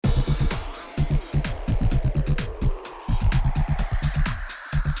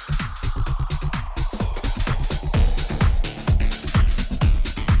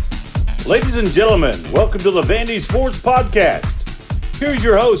Ladies and gentlemen, welcome to the Vandy Sports Podcast. Here's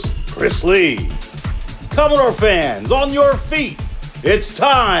your host, Chris Lee. Commodore fans, on your feet. It's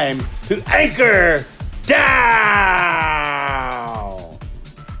time to anchor down.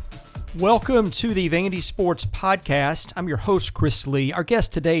 Welcome to the Vandy Sports Podcast. I'm your host, Chris Lee. Our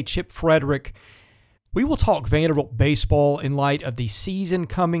guest today, Chip Frederick. We will talk Vanderbilt baseball in light of the season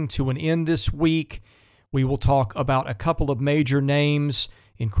coming to an end this week. We will talk about a couple of major names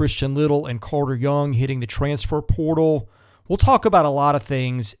in Christian Little and Carter Young hitting the transfer portal. We'll talk about a lot of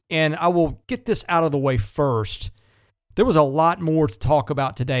things, and I will get this out of the way first. There was a lot more to talk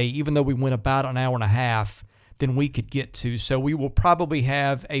about today, even though we went about an hour and a half than we could get to. So we will probably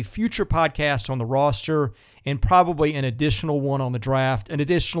have a future podcast on the roster and probably an additional one on the draft. And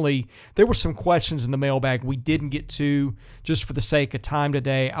additionally, there were some questions in the mailbag we didn't get to just for the sake of time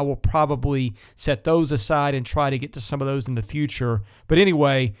today. I will probably set those aside and try to get to some of those in the future. But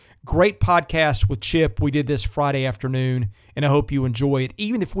anyway, great podcast with Chip. We did this Friday afternoon, and I hope you enjoy it,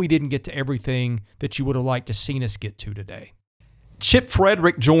 even if we didn't get to everything that you would have liked to seen us get to today. Chip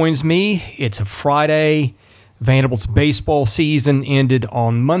Frederick joins me. It's a Friday. Vanderbilt's baseball season ended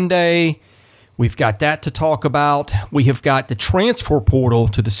on Monday. We've got that to talk about. We have got the transfer portal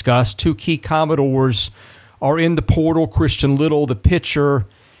to discuss. Two key Commodores are in the portal. Christian Little, the pitcher,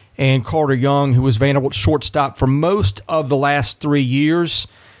 and Carter Young, who was Vanderbilt's shortstop for most of the last 3 years.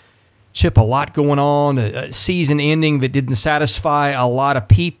 Chip, a lot going on. A season ending that didn't satisfy a lot of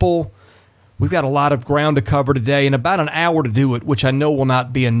people. We've got a lot of ground to cover today and about an hour to do it, which I know will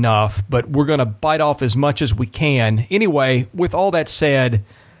not be enough, but we're going to bite off as much as we can. Anyway, with all that said,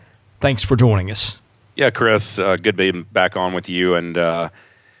 thanks for joining us. Yeah, Chris, good being back on with you, and kind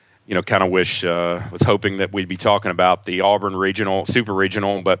of was hoping that we'd be talking about the Auburn regional, super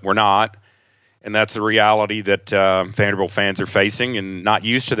regional, but we're not, and that's a reality that Vanderbilt fans are facing, and not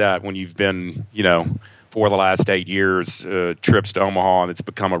used to that when you've been, for the last 8 years, trips to Omaha, and it's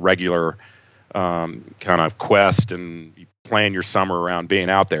become a regular kind of quest, and you plan your summer around being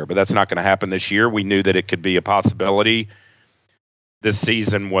out there. But that's not going to happen this year. We knew that it could be a possibility. This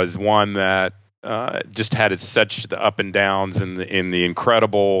season was one that just had such the up and downs and the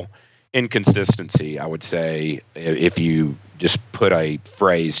incredible inconsistency, I would say, if you just put a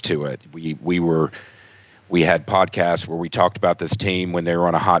phrase to it. We had podcasts where we talked about this team when they were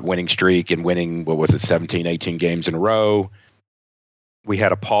on a hot winning streak and winning, 17, 18 games in a row. We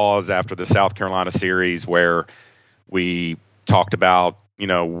had a pause after the South Carolina series where we talked about,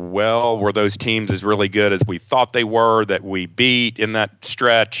 were those teams as really good as we thought they were that we beat in that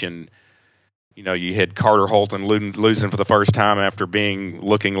stretch? And, you had Carter Holton losing for the first time after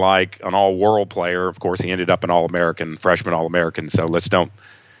looking like an all-world player. Of course, he ended up an All-American, freshman All-American, so let's don't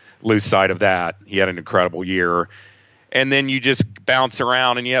lose sight of that. He had an incredible year. And then you just bounce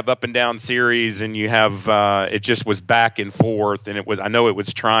around and you have up and down series, and you have it just was back and forth, and I know it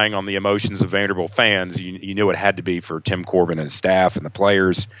was trying on the emotions of Vanderbilt fans. You knew it had to be for Tim Corbin and his staff and the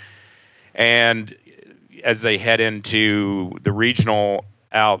players. And as they head into the regional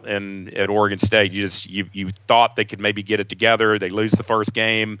out at Oregon State, you thought they could maybe get it together. They lose the first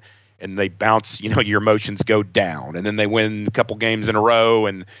game and they bounce. Your emotions go down, and then they win a couple games in a row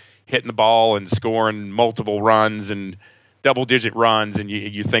and hitting the ball and scoring multiple runs and double-digit runs, and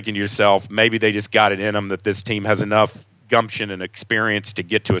you're thinking to yourself, maybe they just got it in them that this team has enough gumption and experience to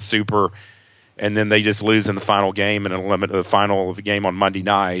get to a super, and then they just lose in the final game and eliminate the final of the game on Monday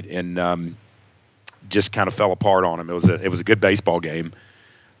night, and just kind of fell apart on them. It was a good baseball game,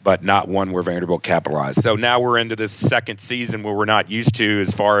 but not one where Vanderbilt capitalized. So now we're into this second season where we're not used to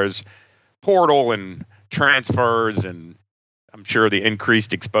as far as portal and transfers, and I'm sure the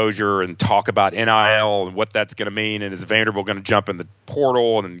increased exposure and talk about NIL and what that's going to mean. And is Vanderbilt going to jump in the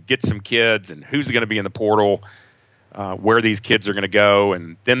portal and get some kids, and who's going to be in the portal, where these kids are going to go,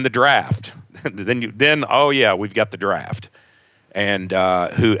 and then the draft. then we've got the draft, and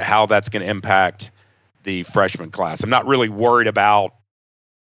how that's going to impact the freshman class. I'm not really worried about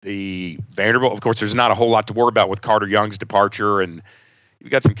the Vanderbilt. Of course, there's not a whole lot to worry about with Carter Young's departure, and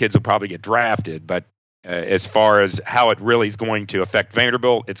you've got some kids who'll probably get drafted, but as far as how it really is going to affect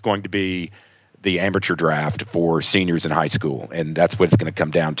Vanderbilt, it's going to be the amateur draft for seniors in high school, and that's what it's going to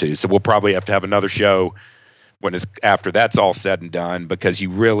come down to. So we'll probably have to have another show after that's all said and done, because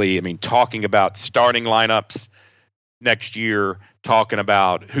talking about starting lineups next year, talking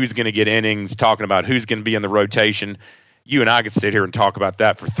about who's going to get innings, talking about who's going to be in the rotation, you and I could sit here and talk about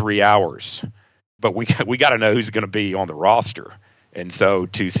that for 3 hours, but we got to know who's going to be on the roster. And so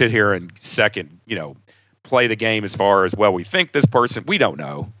to sit here and play the game as far as, we think this person, we don't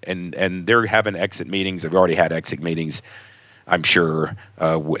know. And they're having exit meetings. They've already had exit meetings I'm sure,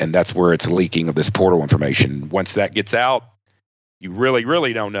 and that's where it's leaking of this portal information. Once that gets out, you really,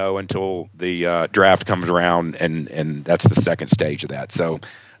 really don't know until the draft comes around, and that's the second stage of that. So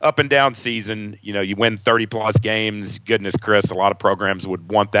up and down season, you win 30-plus games. Goodness, Chris, a lot of programs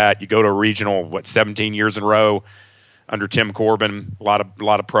would want that. You go to a regional, 17 years in a row under Tim Corbin. A lot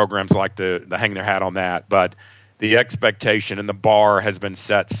of programs like to hang their hat on that. But the expectation and the bar has been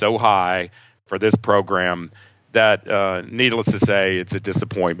set so high for this program that, needless to say, it's a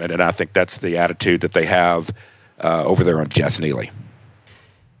disappointment. And I think that's the attitude that they have over there on Jess Neely.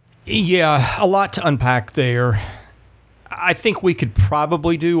 Yeah, a lot to unpack there. I think we could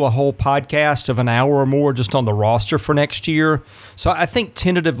probably do a whole podcast of an hour or more just on the roster for next year. So I think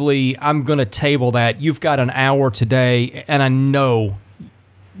tentatively I'm going to table that. You've got an hour today, and I know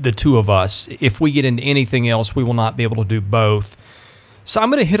the two of us, if we get into anything else, we will not be able to do both. So I'm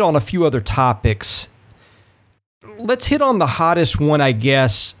going to hit on a few other topics. Let's hit on the hottest one, I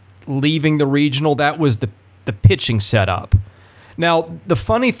guess, leaving the regional. That was the pitching setup. Now, the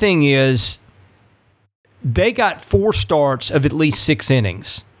funny thing is, they got 4 starts of at least 6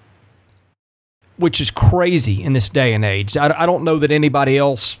 innings, which is crazy in this day and age. I don't know that anybody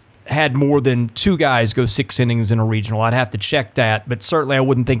else had more than 2 guys go 6 innings in a regional. I'd have to check that, but certainly I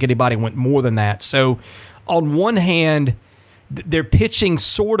wouldn't think anybody went more than that. So on one hand, their pitching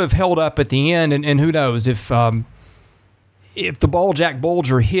sort of held up at the end, and who knows, if the ball Jack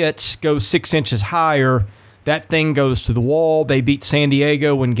Bolger hits goes 6 inches higher, that thing goes to the wall. They beat San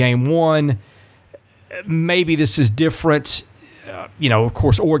Diego in Game 1. Maybe this is different. Of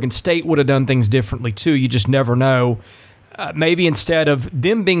course, Oregon State would have done things differently too. You just never know. Maybe instead of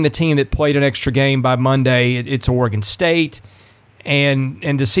them being the team that played an extra game by Monday, it's Oregon State, and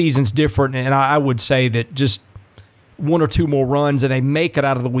the season's different. And I would say that just 1 or 2 more runs and they make it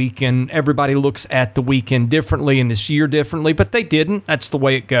out of the weekend. Everybody looks at the weekend differently and this year differently, but they didn't. That's the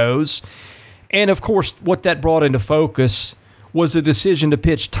way it goes. And, of course, what that brought into focus was the decision to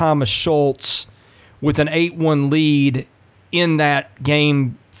pitch Thomas Schultz with an 8-1 lead in that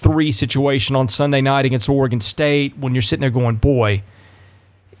Game 3 situation on Sunday night against Oregon State, when you're sitting there going, boy,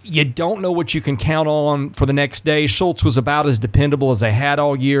 you don't know what you can count on for the next day. Schultz was about as dependable as they had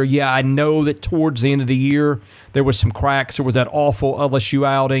all year. Yeah, I know that towards the end of the year there was some cracks. There was that awful LSU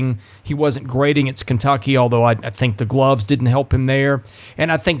outing. He wasn't great against Kentucky, although I think the gloves didn't help him there.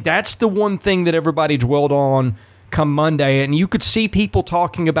 And I think that's the one thing that everybody dwelled on come Monday, and you could see people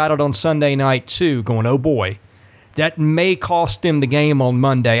talking about it on Sunday night too, going, oh boy, that may cost them the game on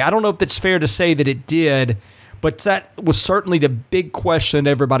Monday. I don't know if it's fair to say that it did, but that was certainly the big question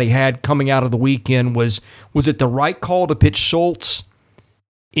everybody had coming out of the weekend was it the right call to pitch Schultz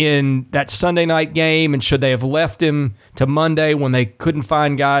in that Sunday night game, and should they have left him to Monday when they couldn't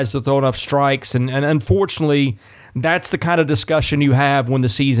find guys to throw enough strikes? And unfortunately, that's the kind of discussion you have when the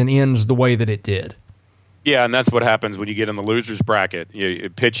season ends the way that it did. Yeah, and that's what happens when you get in the losers bracket.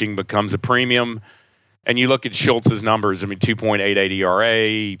 Pitching becomes a premium, and you look at Schultz's numbers. 2.88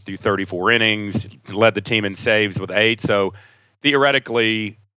 ERA through 34 innings, led the team in saves with 8. So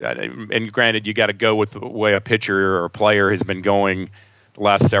theoretically, and granted, you got to go with the way a pitcher or a player has been going the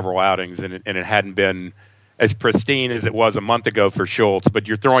last several outings, and it hadn't been as pristine as it was a month ago for Schultz. But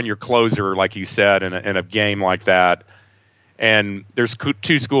you're throwing your closer, like you said, in a game like that, and there's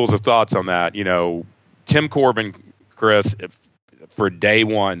 2 schools of thoughts on that. Tim Corbin, Chris, for day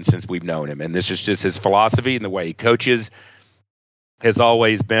one since we've known him, and this is just his philosophy and the way he coaches, has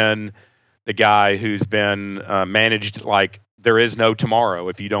always been the guy who's been managed like there is no tomorrow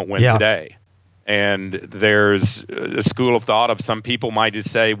if you don't win today. And there's a school of thought of some people might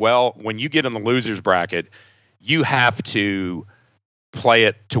just say, well, when you get in the losers bracket, you have to play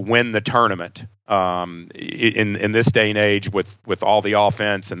it to win the tournament in this day and age with all the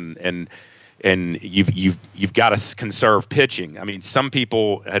offense and you've got to conserve pitching. Some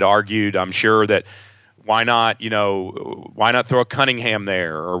people had argued, I'm sure, that why not throw a Cunningham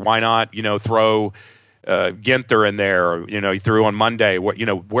there, or why not throw Ginther in there, or he threw on Monday.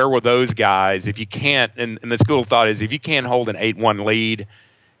 Where were those guys? If you can't, and the school of thought is if you can't hold an 8-1 lead,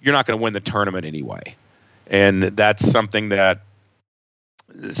 you're not going to win the tournament anyway. And that's something that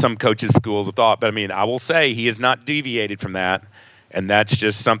some coaches' schools of thought. But I will say he has not deviated from that. And that's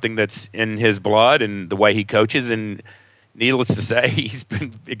just something that's in his blood and the way he coaches. And needless to say, he's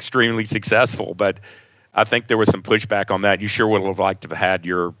been extremely successful. But I think there was some pushback on that. You sure would have liked to have had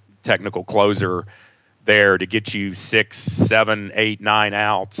your technical closer there to get you 6, 7, 8, 9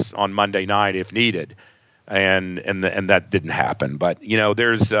 outs on Monday night if needed. And that didn't happen. But,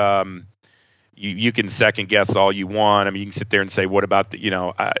 there's you can second guess all you want. You can sit there and say, what about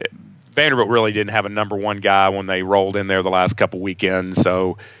Vanderbilt really didn't have a number one guy when they rolled in there the last couple weekends.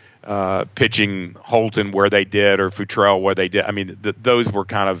 So pitching Holton where they did or Futrell where they did, I mean, those were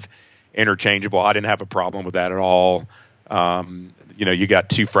kind of interchangeable. I didn't have a problem with that at all. You got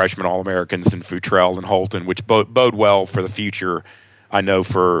two freshman All-Americans in Futrell and Holton, which bode well for the future, I know,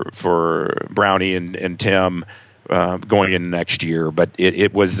 for Brownie and Tim going in next year. But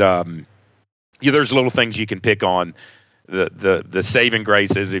it was there's little things you can pick on. The saving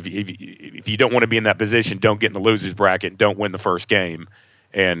grace is if you don't want to be in that position, don't get in the losers bracket, don't win the first game.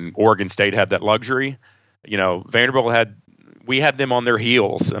 And Oregon State had that luxury. Vanderbilt we had them on their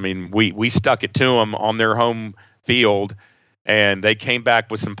heels. I mean, we stuck it to them on their home field, and they came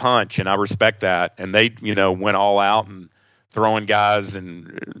back with some punch, and I respect that. And they, went all out and throwing guys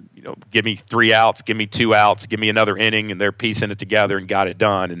and, give me 3 outs, give me 2 outs, give me another inning, and they're piecing it together and got it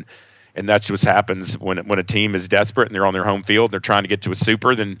done. And that's what happens when a team is desperate and they're on their home field, they're trying to get to a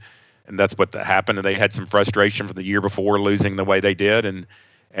super, and that's what happened. And they had some frustration from the year before losing the way they did, and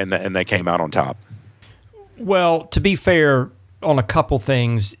they came out on top. Well, to be fair on a couple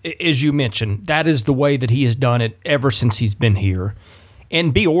things, as you mentioned, that is the way that he has done it ever since he's been here.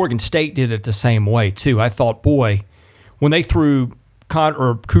 And Oregon State did it the same way, too. I thought, boy, when they threw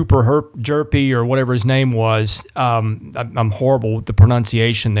Cooper Jerpy or whatever his name was, I'm horrible with the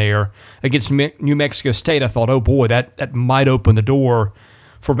pronunciation there, against New Mexico State, I thought, oh, boy, that might open the door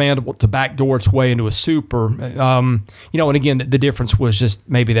for Vanderbilt to backdoor its way into a super. And again, the difference was just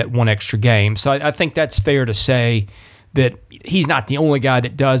maybe that one extra game. So I think that's fair to say that he's not the only guy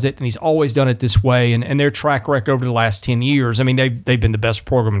that does it, and he's always done it this way. And their track record over the last 10 years, I mean, they've been the best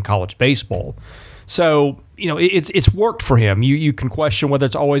program in college baseball. So, it's worked for him. You can question whether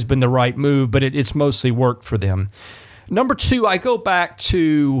it's always been the right move, but it's mostly worked for them. Number two, I go back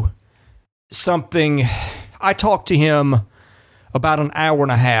to something. I talked to him about an hour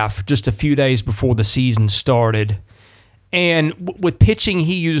and a half, just a few days before the season started. And with pitching,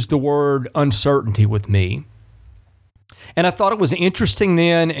 he used the word uncertainty with me. And I thought it was interesting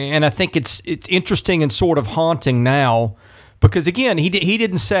then, and I think it's interesting and sort of haunting now, because again, he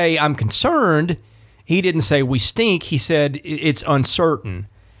didn't say I'm concerned. He didn't say we stink. He said it's uncertain.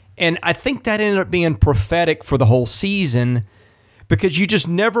 And I think that ended up being prophetic for the whole season, because you just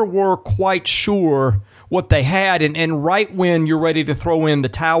never were quite sure what they had. And right when you're ready to throw in the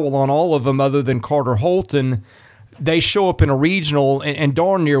towel on all of them other than Carter Holton, they show up in a regional and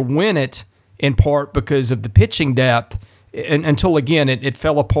darn near win it, in part because of the pitching depth, until, again, it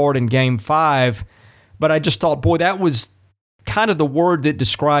fell apart in Game 5. But I just thought, boy, that was kind of the word that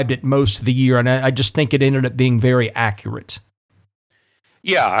described it most of the year, and I just think it ended up being very accurate.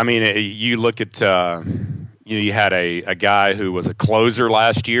 Yeah, I mean, you look at, you had a guy who was a closer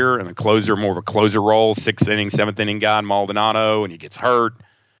last year, and more of a closer role, 6th inning, 7th inning guy in Maldonado, and he gets hurt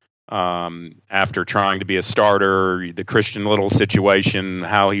after trying to be a starter. The Christian Little situation,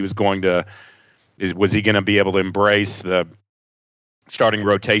 how he was was he going to be able to embrace the starting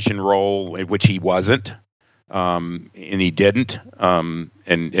rotation role, which he wasn't, and he didn't, and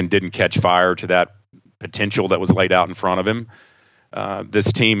didn't catch fire to that potential that was laid out in front of him.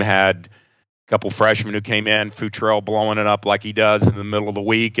 This team had a couple freshmen who came in, Futrell blowing it up like he does in the middle of the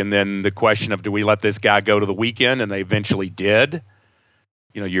week, and then the question of, do we let this guy go to the weekend? And they eventually did.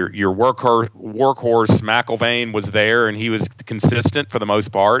 Your workhorse McIlvain was there, and he was consistent for the most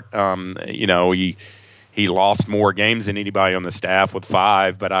part. He lost more games than anybody on the staff with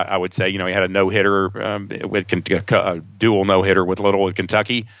 5, but I would say, he had a no-hitter, a dual no-hitter with Little at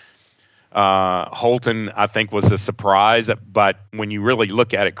Kentucky. Holton, I think, was a surprise, but when you really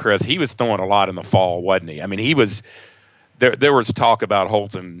look at it, Chris, he was throwing a lot in the fall, wasn't he? I mean, he was there was talk about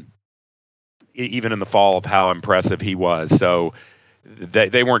Holton even in the fall of how impressive he was. So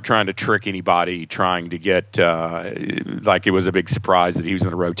they weren't trying to trick anybody, trying to get like it was a big surprise that he was in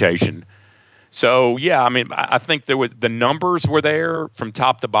the rotation. So, yeah, I mean, I think the numbers were there from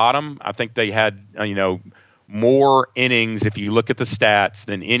top to bottom. I think they had, more innings, if you look at the stats,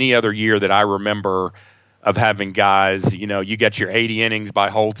 than any other year that I remember of having guys. You get your 80 innings by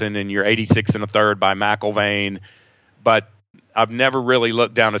Holton and your 86 and a third by McIlvain. But I've never really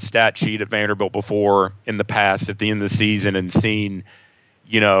looked down a stat sheet at Vanderbilt before in the past at the end of the season and seen,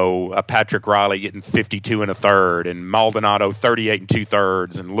 a Patrick Riley getting 52 and a third, and Maldonado 38 and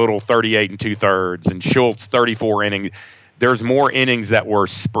 2/3, and Little 38 and 2/3, and Schultz 34 innings. There's more innings that were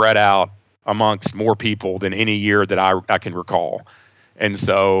spread out amongst more people than any year that I can recall. And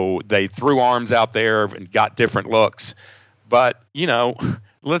so they threw arms out there and got different looks. But,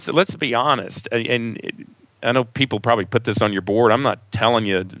 let's be honest. And I know people probably put this on your board. I'm not telling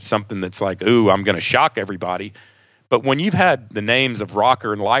you something that's like, ooh, I'm going to shock everybody. But when you've had the names of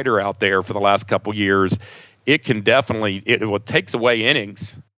Rocker and Leiter out there for the last couple years, it can definitely it takes away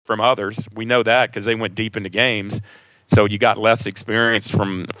innings from others. We know that because they went deep into games, so you got less experience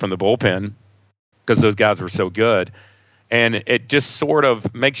from the bullpen because those guys were so good. And it just sort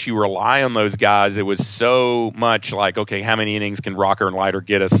of makes you rely on those guys. It was so much like, okay, how many innings can Rocker and Leiter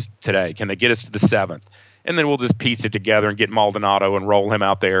get us today? Can they get us to the 7th? And then we'll just piece it together and get Maldonado and roll him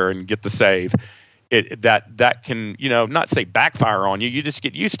out there and get the save. That can, not say backfire on you. You just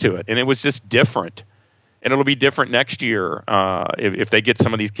get used to it. And it was just different. And it'll be different next year if they get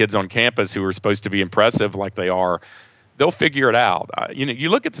some of these kids on campus who are supposed to be impressive like they are. They'll figure it out. You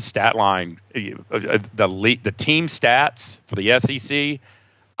look at the stat line, the team stats for the SEC.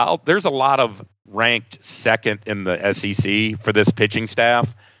 There's a lot of ranked second in the SEC for this pitching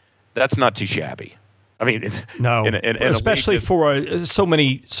staff. That's not too shabby. I mean, no, especially for so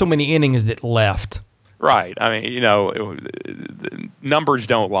many innings that left. Right. I mean, numbers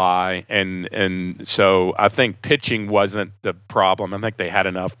don't lie, and so I think pitching wasn't the problem. I think they had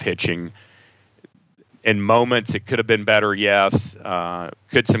enough pitching. In moments, it could have been better, yes.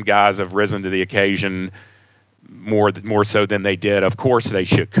 Could some guys have risen to the occasion more so than they did? Of course they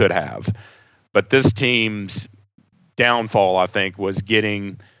could have. But this team's downfall, I think, was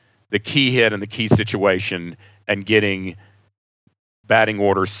getting the key hit in the key situation and getting batting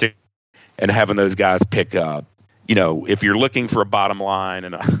order six and having those guys pick up. If you're looking for a bottom line,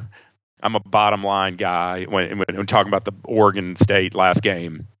 and I'm a bottom line guy when talking about the Oregon State last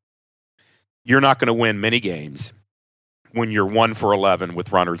game, you're not going to win many games when you're 1 for 11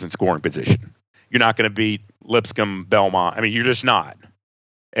 with runners in scoring position. You're not going to beat Lipscomb, Belmont. I mean, you're just not.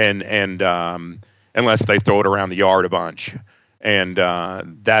 And unless they throw it around the yard a bunch. And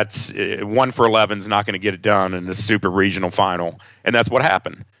that's 1 for 11 is not going to get it done in the super regional final. And that's what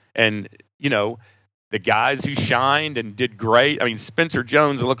happened. And, the guys who shined and did great. I mean, Spencer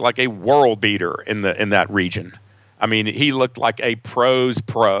Jones looked like a world beater in that region. I mean, he looked like a pro's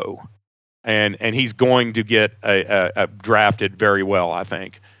pro. And he's going to get a drafted very well, I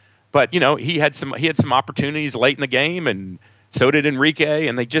think. But he had some opportunities late in the game, and so did Enrique,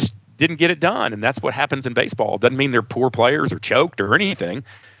 and they just didn't get it done. And that's what happens in baseball. It doesn't mean they're poor players or choked or anything.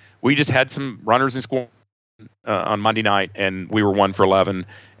 We just had some runners in scoring on Monday night, and we were 1 for 11,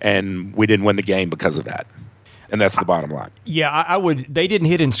 and we didn't win the game because of that. And that's the bottom line. Yeah, I would. They didn't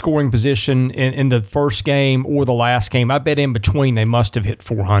hit in scoring position in the first game or the last game. I bet in between they must have hit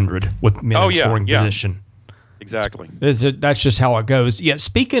 400 with men in scoring position. Exactly. That's just how it goes. Yeah.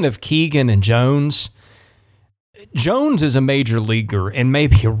 Speaking of Keegan and Jones is a major leaguer and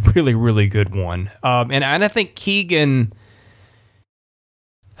maybe a really, really good one. And I think Keegan,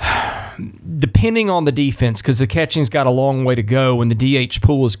 depending on the defense, because the catching's got a long way to go and the DH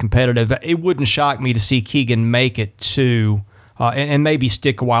pool is competitive, it wouldn't shock me to see Keegan make it to and maybe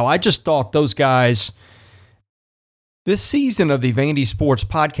stick a while. I just thought those guys. This season of the Vandy Sports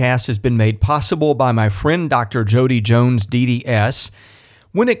Podcast has been made possible by my friend Dr. Jody Jones, DDS.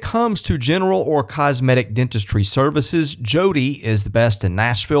 When it comes to general or cosmetic dentistry services, Jody is the best in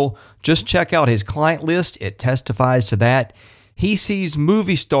Nashville. Just check out his client list. It testifies to that. He sees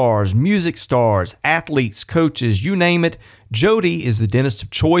movie stars, music stars, athletes, coaches, you name it. Jody is the dentist of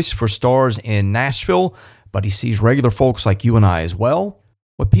choice for stars in Nashville, but he sees regular folks like you and I as well.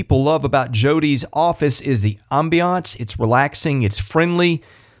 What people love about Jody's office is the ambiance. It's relaxing, it's friendly.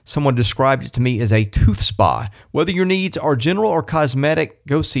 Someone described it to me as a tooth spa. Whether your needs are general or cosmetic,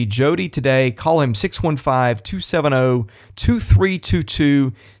 go see Jody today. Call him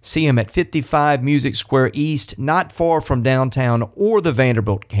 615-270-2322. See him at 55 Music Square East, not far from downtown or the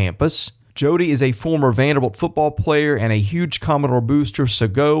Vanderbilt campus. Jody is a former Vanderbilt football player and a huge Commodore booster, so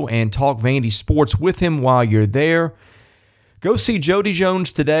go and talk Vandy sports with him while you're there. Go see Jody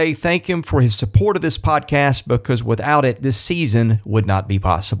Jones today. Thank him for his support of this podcast, because without it, this season would not be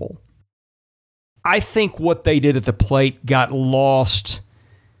possible. I think what they did at the plate got lost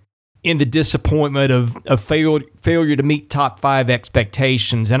in the disappointment of failure to meet top 5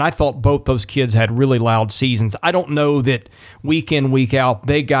 expectations, and I thought both those kids had really loud seasons. I don't know that week in, week out,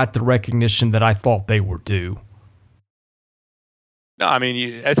 they got the recognition that I thought they were due. No, I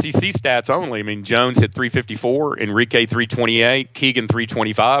mean, SEC stats only. I mean, Jones hit 354, Enrique 328, Keegan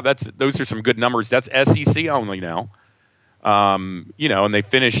 325. Those are some good numbers. That's SEC only now. And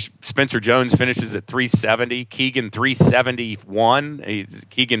they Spencer Jones finishes at 370, Keegan 371.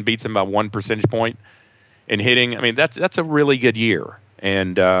 Keegan beats him by 1 percentage point in hitting. I mean, that's a really good year.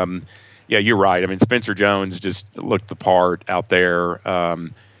 And, you're right. I mean, Spencer Jones just looked the part out there.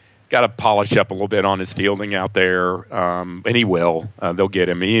 got to polish up a little bit on his fielding out there, and he will. They'll get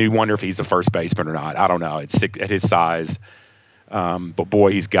him. You wonder if he's a first baseman or not. I don't know. It's at his size, but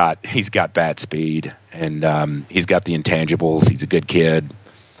boy, he's got bat speed, and he's got the intangibles. He's a good kid.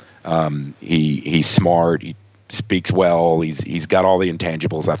 He's smart. He speaks well. He's got all the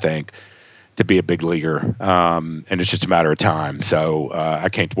intangibles, I think, to be a big leaguer. And it's just a matter of time. So I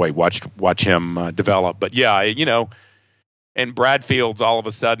can't wait watch him develop. But yeah, and Bradfield's all of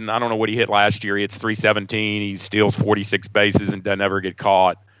a sudden, I don't know what he hit last year. He hits 317. He steals 46 bases and doesn't ever get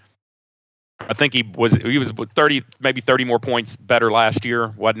caught. I think he was 30, maybe 30 more points better last year,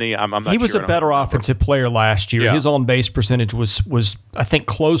 wasn't he? I'm not He was sure. a better offensive player last year. Yeah. His on-base percentage was I think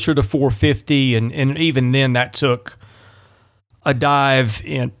closer to 450, and even then that took a dive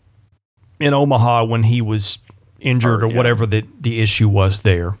in Omaha when he was injured or whatever the issue was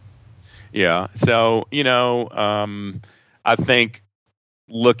there. Yeah. So, I think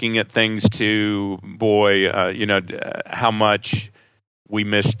looking at things too, how much we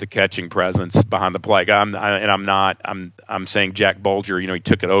missed the catching presence behind the plate. I'm saying Jack Bulger, he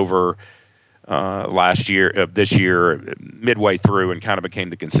took it over this year, midway through, and kind of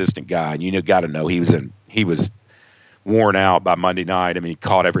became the consistent guy. And got to know he was worn out by Monday night. I mean, he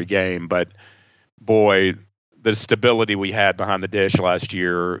caught every game, but boy, the stability we had behind the dish last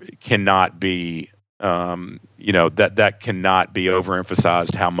year cannot be, that cannot be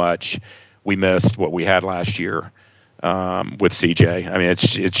overemphasized how much we missed what we had last year with CJ. I mean,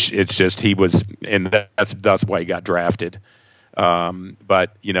 it's just he was, and that's why he got drafted.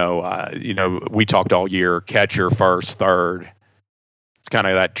 But we talked all year, catcher first, third. It's kind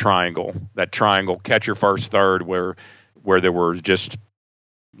of that triangle, catcher first, third, where there were just,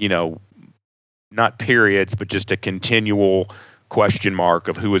 not periods, but just a continual question mark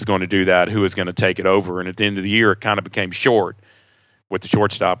of who was going to do that, who was going to take it over. And at the end of the year, it kind of became short with the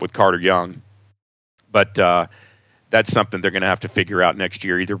shortstop with Carter Young. But that's something they're going to have to figure out next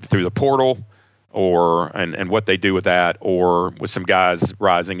year, either through the portal and what they do with that, or with some guys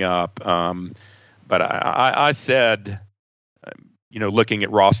rising up. But I said, looking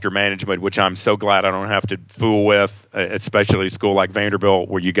at roster management, which I'm so glad I don't have to fool with, especially a school like Vanderbilt,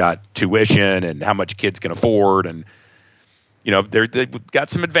 where you got tuition and how much kids can afford. And, they've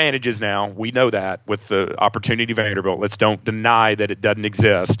got some advantages now. We know that with the opportunity Vanderbilt. Let's don't deny that it doesn't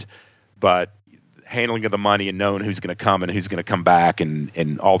exist. But handling of the money and knowing who's going to come and who's going to come back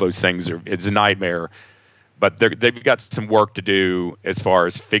and all those things it's a nightmare. But they've got some work to do as far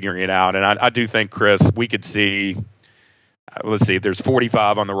as figuring it out. And I do think, Chris, we could see – let's see, there's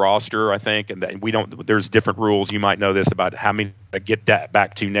 45 on the roster, I think, and there's different rules. You might know this about how many get that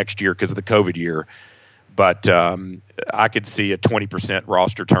back to next year because of the COVID year. But I could see a 20%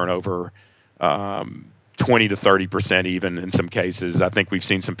 roster turnover, 20 to 30% even in some cases. I think we've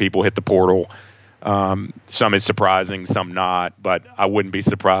seen some people hit the portal. Some is surprising, some not. But I wouldn't be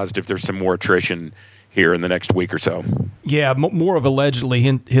surprised if there's some more attrition here in the next week or so. Yeah, more of allegedly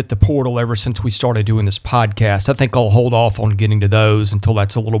hit the portal ever since we started doing this podcast. I think I'll hold off on getting to those until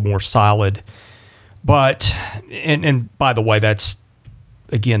that's a little more solid. But, and by the way, that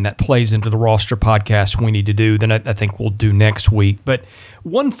plays into the roster podcast we need to do. Then I think we'll do next week. But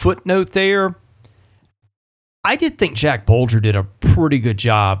one footnote there, I did think Jack Bulger did a pretty good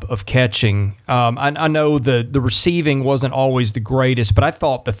job of catching. I know the receiving wasn't always the greatest, but I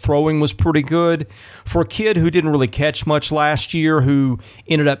thought the throwing was pretty good. For a kid who didn't really catch much last year, who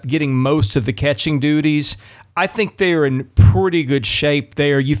ended up getting most of the catching duties, I think they're in pretty good shape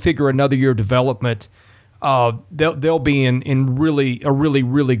there. You figure another year of development, they'll be in a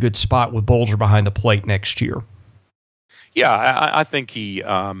really good spot with Bulger behind the plate next year. Yeah, I think he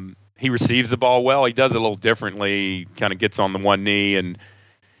receives the ball well. He does it a little differently. Kind of gets on the one knee, and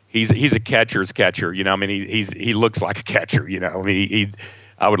he's a catcher's catcher. I mean, he looks like a catcher. I mean,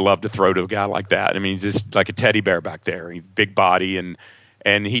 I would love to throw to a guy like that. I mean, he's just like a teddy bear back there. He's big body, and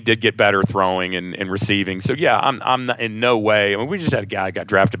he did get better throwing and receiving. So yeah, I'm not in no way. I mean, we just had a guy who got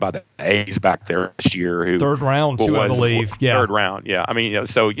drafted by the A's back there last year, who third round too, I believe. Yeah, third round. Yeah, I mean,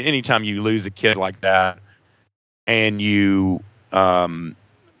 so anytime you lose a kid like that, and you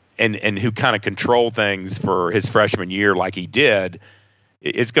and who kind of control things for his freshman year like he did,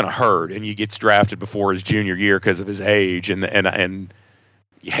 it's going to hurt. And he gets drafted before his junior year because of his age, and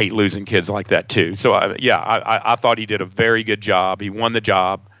you hate losing kids like that too. So I thought he did a very good job. He won the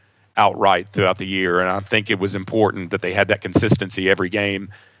job outright throughout the year, and I think it was important that they had that consistency every game.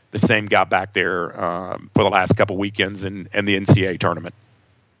 The same guy back there for the last couple weekends and the NCAA tournament.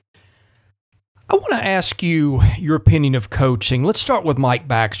 I want to ask you your opinion of coaching. Let's start with Mike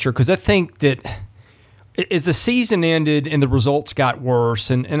Baxter, because I think that as the season ended and the results got worse,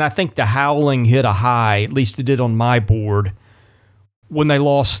 and I think the howling hit a high, at least it did on my board, when they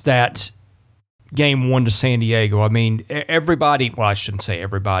lost that Game 1 to San Diego. I mean, everybody, well, I shouldn't say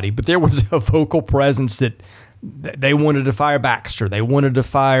everybody, but there was a vocal presence that they wanted to fire Baxter. They wanted to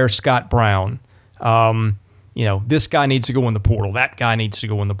fire Scott Brown. This guy needs to go in the portal. That guy needs to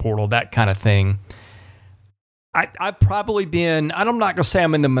go in the portal, that kind of thing. I've probably been, I'm not going to say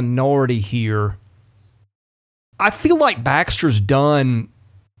I'm in the minority here. I feel like Baxter's done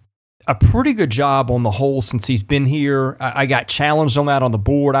a pretty good job on the whole since he's been here. I got challenged on that on the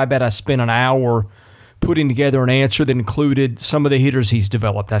board. I bet I spent an hour putting together an answer that included some of the hitters he's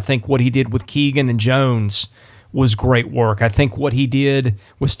developed. I think what he did with Keegan and Jones was great work. I think what he did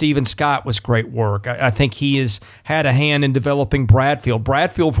with Steven Scott was great work. I think he has had a hand in developing Bradfield.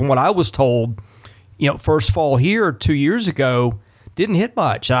 Bradfield, from what I was told, first fall here 2 years ago, didn't hit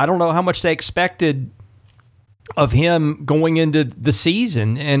much. I don't know how much they expected of him going into the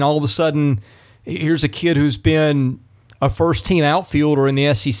season, and all of a sudden, here's a kid who's been a first-team outfielder in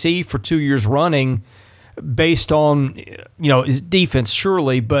the SEC for 2 years running, based on his defense,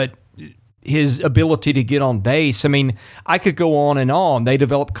 surely, but his ability to get on base. I mean, I could go on and on. They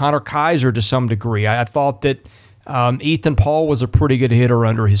developed Connor Kaiser to some degree. I thought that Ethan Paul was a pretty good hitter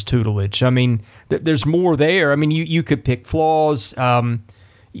under his tutelage. I mean, there's more there. I mean, you could pick flaws.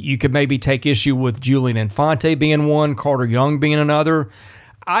 You could maybe take issue with Julian Infante being one, Carter Young being another.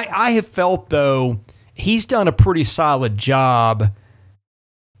 I have felt, though, he's done a pretty solid job.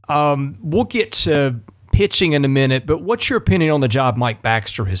 We'll get to pitching in a minute, but what's your opinion on the job Mike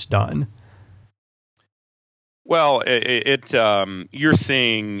Baxter has done? Well, you're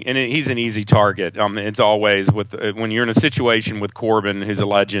seeing, and he's an easy target. It's always when you're in a situation with Corbin, who's a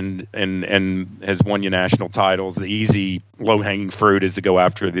legend and has won you national titles. The easy, low-hanging fruit is to go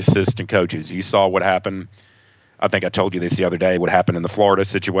after the assistant coaches. You saw what happened. I think I told you this the other day. What happened in the Florida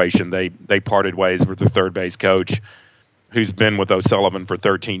situation? They parted ways with the third base coach, who's been with O'Sullivan for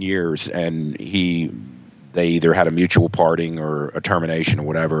 13 years, and they either had a mutual parting or a termination or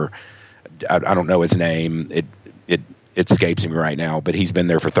whatever. I don't know his name. It escapes me right now, but he's been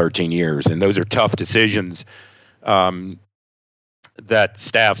there for 13 years, and those are tough decisions that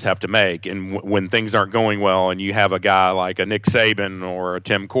staffs have to make. And when things aren't going well, and you have a guy like a Nick Saban or a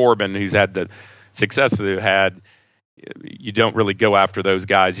Tim Corbin who's had the success that they've had, you don't really go after those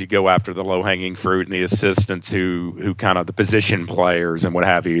guys. You go after the low-hanging fruit and the assistants who kind of the position players and what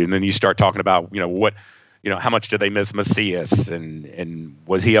have you. And then you start talking about how much did they miss Macias, and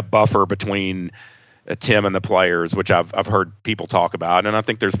was he a buffer between Tim and the players, which I've heard people talk about, and I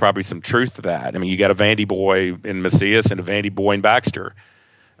think there's probably some truth to that. I mean, you got a Vandy boy in Macias and a Vandy boy in Baxter,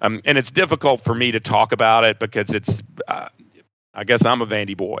 and it's difficult for me to talk about it because it's I guess I'm a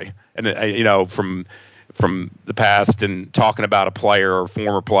Vandy boy, and from the past, and talking about a player or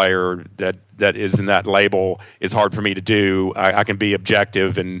former player that is in that label is hard for me to do. I can be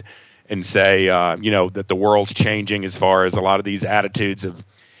objective and say, that the world's changing as far as a lot of these attitudes of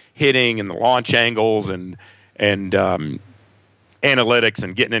hitting and the launch angles and analytics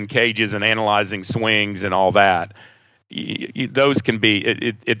and getting in cages and analyzing swings and all that. Those can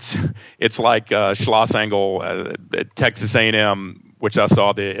be it's like Schloss angle at Texas A&M, which I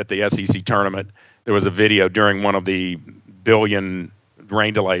saw at the SEC tournament. There was a video during one of the billion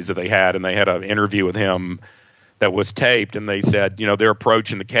rain delays that they had, and they had an interview with him that was taped, and they said, their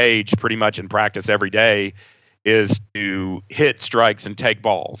approach in the cage pretty much in practice every day is to hit strikes and take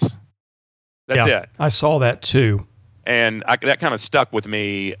balls. That's it. I saw that too. And that kind of stuck with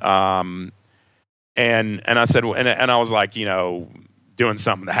me. And I said, and I was like, doing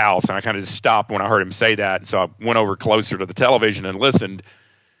something in the house, and I kind of just stopped when I heard him say that. And so I went over closer to the television and listened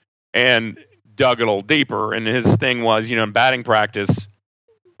and dug a little deeper. And his thing was, in batting practice,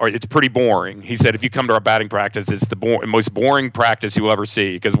 it's pretty boring. He said, if you come to our batting practice, it's the most boring practice you'll ever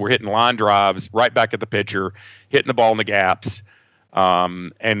see, because we're hitting line drives right back at the pitcher, hitting the ball in the gaps.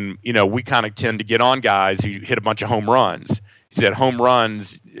 And we kind of tend to get on guys who hit a bunch of home runs. He said home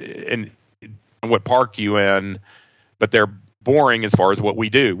runs and what park you in, but they're boring as far as what we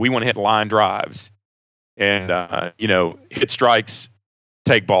do. We want to hit line drives and, hit strikes,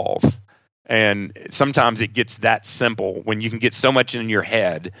 take balls. And sometimes it gets that simple when you can get so much in your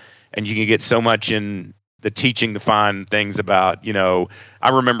head, and you can get so much in the teaching the fine things about, I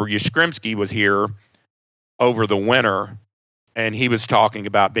remember Yastrzemski was here over the winter, and he was talking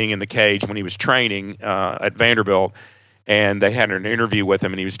about being in the cage when he was training at Vanderbilt, and they had an interview with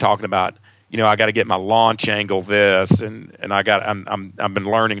him, and he was talking about, I got to get my launch angle this, and I've been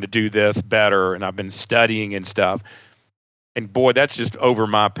learning to do this better, and I've been studying and stuff. And boy, that's just over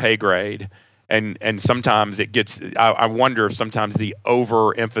my pay grade. And sometimes it gets. I wonder if sometimes the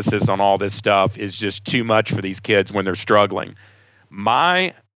overemphasis on all this stuff is just too much for these kids when they're struggling.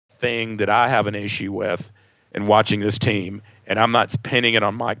 My thing that I have an issue with in watching this team, and I'm not pinning it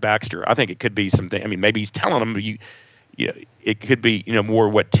on Mike Baxter. I think it could be something. I mean, maybe he's telling them it could be more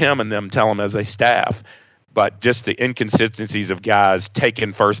what Tim and them tell them as a staff, but just the inconsistencies of guys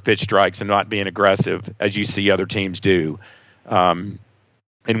taking first pitch strikes and not being aggressive as you see other teams do.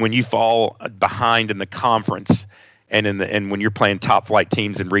 And when you fall behind in the conference and when you're playing top flight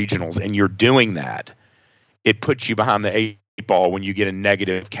teams in regionals and you're doing that, it puts you behind the eight ball when you get in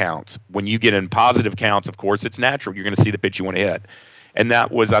negative counts. When you get in positive counts, of course, it's natural. You're going to see the pitch you want to hit. And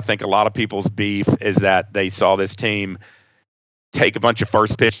that was, I think, a lot of people's beef is that they saw this team take a bunch of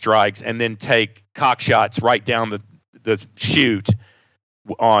first pitch strikes and then take cock shots right down the chute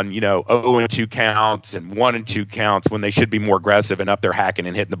on 0-2 counts and 1-2 counts when they should be more aggressive and up there hacking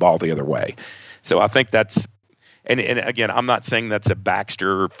and hitting the ball the other way. So I think that's and again, I'm not saying that's a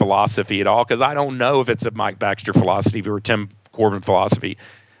Baxter philosophy at all, because I don't know if it's a Mike Baxter philosophy or a Tim Corbin philosophy.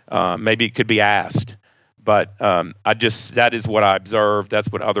 Maybe it could be asked, but that is what I observed.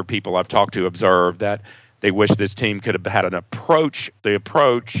 That's what other people I've talked to observed, that they wish this team could have had an approach. The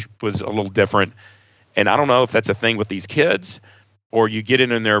approach was a little different, and I don't know if that's a thing with these kids, or you get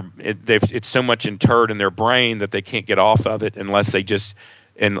it in their it's so much interred in their brain that they can't get off of it unless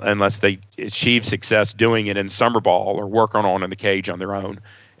they achieve success doing it in summer ball or working on in the cage on their own.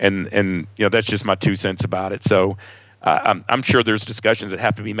 And that's just my 2 cents about it. So I'm sure there's discussions that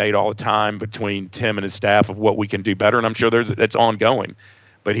have to be made all the time between Tim and his staff of what we can do better, and I'm sure it's ongoing.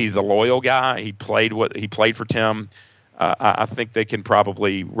 But he's a loyal guy. He played for Tim. I think they can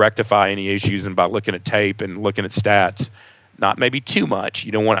probably rectify any issues, and by looking at tape and looking at stats. Not maybe too much.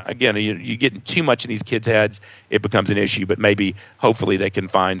 You don't want to, again, you get too much in these kids' heads, it becomes an issue, but hopefully they can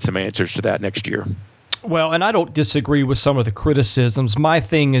find some answers to that next year. Well, and I don't disagree with some of the criticisms. My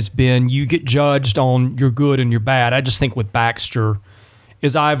thing has been you get judged on your good and your bad. I just think with Baxter,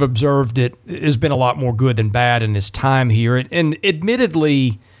 as I've observed it, has been a lot more good than bad in his time here. And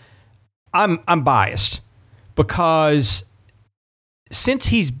admittedly, I'm biased because since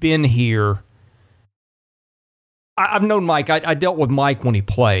he's been here, I've known Mike. I dealt with Mike when he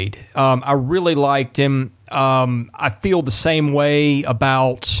played. I really liked him. I feel the same way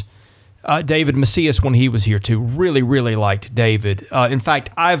about David Macias when he was here, too. Really, really liked David. In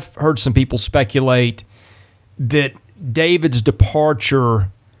fact, I've heard some people speculate that David's departure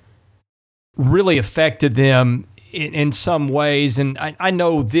really affected them in some ways. And I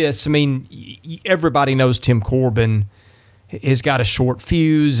know this. I mean, everybody knows Tim Corbin has got a short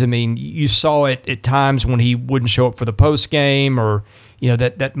fuse. I mean, you saw it at times when he wouldn't show up for the post game, or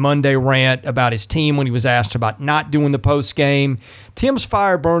that Monday rant about his team when he was asked about not doing the post game. Tim's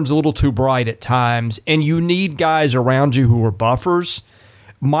fire burns a little too bright at times, and you need guys around you who are buffers.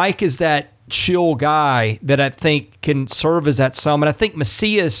 Mike is that chill guy that I think can serve as that some, and I think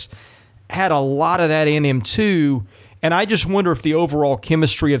Macias had a lot of that in him too. And I just wonder if the overall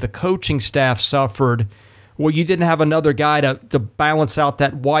chemistry of the coaching staff suffered. Well, you didn't have another guy to balance out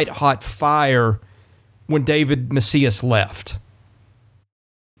that white-hot fire when David Macias left.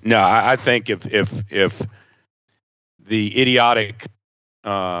 No, I think if the idiotic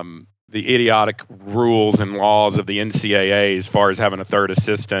rules and laws of the NCAA as far as having a third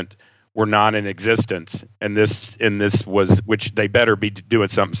assistant were not in existence, and this was, which they better be doing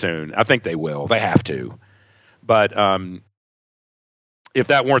something soon. I think they will. They have to. But if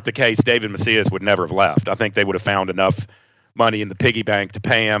that weren't the case, David Macias would never have left. I think they would have found enough money in the piggy bank to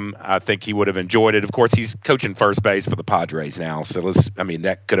pay him. I think he would have enjoyed it. Of course, he's coaching first base for the Padres now, so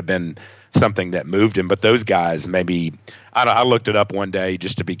that could have been something that moved him. But those guys, maybe I looked it up one day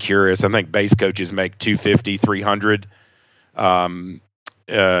just to be curious. I think base coaches make $250, $300,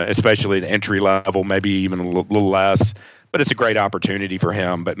 especially at entry level, maybe even a little less. But it's a great opportunity for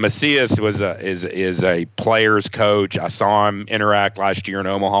him. But Macias is a player's coach. I saw him interact last year in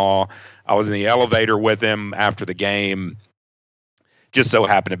Omaha. I was in the elevator with him after the game. Just so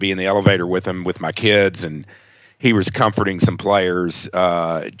happened to be in the elevator with him with my kids, and he was comforting some players,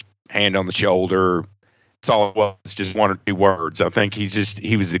 hand on the shoulder. It's all it was, just one or two words. I think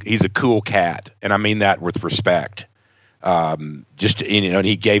he's a cool cat, and I mean that with respect. And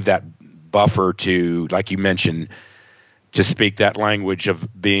he gave that buffer to, like you mentioned, to speak that language of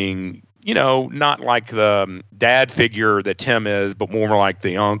being, not like the dad figure that Tim is, but more like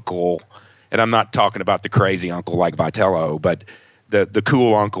the uncle. And I'm not talking about the crazy uncle like Vitello, but the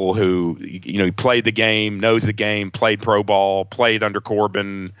cool uncle who, he played the game, knows the game, played pro ball, played under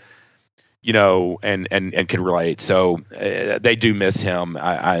Corbin, and can relate. So they do miss him.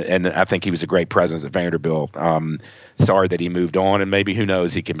 And I think he was a great presence at Vanderbilt. Sorry that he moved on, and maybe, who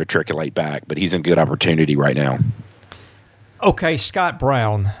knows, he can matriculate back, but he's in good opportunity right now. Okay, Scott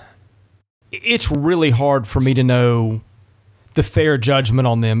Brown. It's really hard for me to know the fair judgment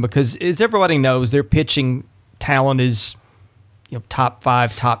on them because, as everybody knows, their pitching talent is top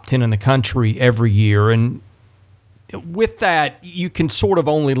 5, top 10 in the country every year. And with that, you can sort of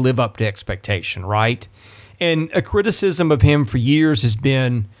only live up to expectation, right? And a criticism of him for years has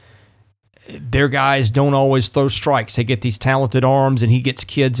been their guys don't always throw strikes. They get these talented arms, and he gets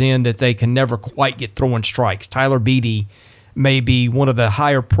kids in that they can never quite get throwing strikes. Tyler Beede may be one of the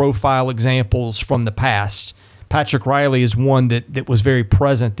higher profile examples from the past. Patrick Riley is one that was very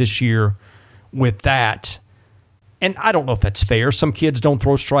present this year with that. And I don't know if that's fair. Some kids don't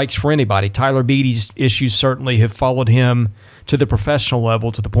throw strikes for anybody. Tyler Beade's issues certainly have followed him to the professional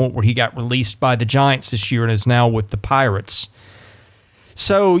level, to the point where he got released by the Giants this year and is now with the Pirates.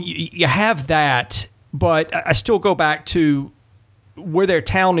 So you have that, but I still go back to where their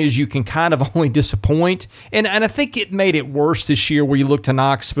talent is, you can kind of only disappoint. And I think it made it worse this year where you look to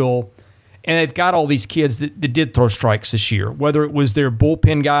Knoxville, and they've got all these kids that did throw strikes this year, whether it was their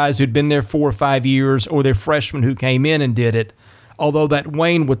bullpen guys who'd been there 4 or 5 years or their freshmen who came in and did it. Although that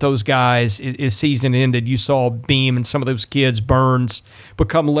waned with those guys as season ended, you saw Beam and some of those kids, Burns,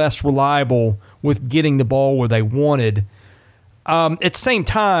 become less reliable with getting the ball where they wanted. At the same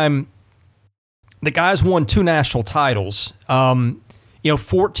time, the guys won 2 national titles.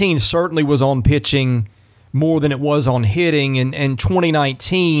 14 certainly was on pitching more than it was on hitting. And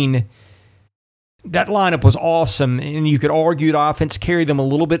 2019, that lineup was awesome. And you could argue the offense carried them a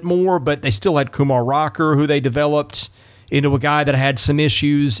little bit more, but they still had Kumar Rocker, who they developed into a guy that had some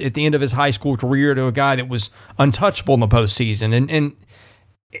issues at the end of his high school career, to a guy that was untouchable in the postseason. And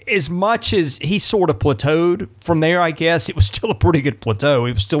as much as he sort of plateaued from there, I guess, it was still a pretty good plateau.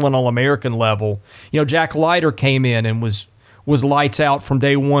 He was still an All-American level. Jack Leiter came in and was lights out from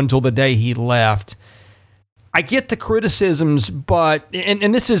day one till the day he left. I get the criticisms, but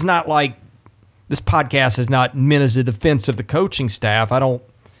and this is not like, this podcast is not meant as a defense of the coaching staff. I don't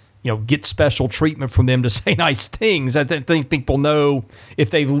get special treatment from them to say nice things. I think people know, if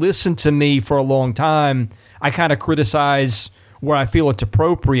they've listened to me for a long time, I kind of criticize where I feel it's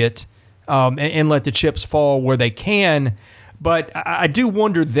appropriate, and let the chips fall where they can. But I do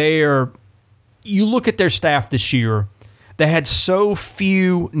wonder there, you look at their staff this year, they had so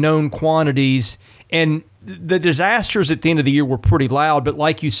few known quantities, and the disasters at the end of the year were pretty loud. But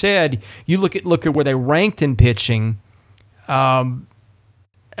like you said, you look at where they ranked in pitching. I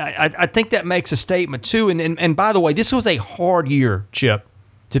think that makes a statement too. And by the way, this was a hard year, Chip,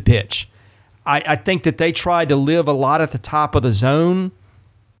 to pitch. I think that they tried to live a lot at the top of the zone.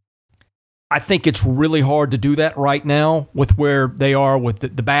 I think it's really hard to do that right now with where they are with the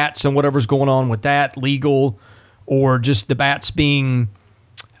bats and whatever's going on with that, legal, or just the bats being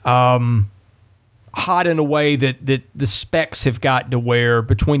hot in a way that the specs have gotten to where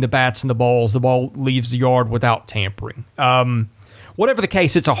between the bats and the ball leaves the yard without tampering. Whatever the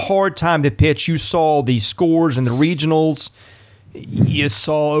case, it's a hard time to pitch. You saw the scores in the regionals. You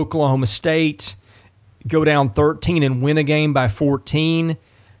saw Oklahoma State go down 13 and win a game by 14.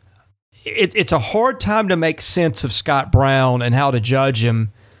 It's a hard time to make sense of Scott Brown and how to judge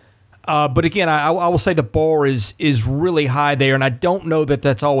him. But again, I will say the bar is really high there, and I don't know that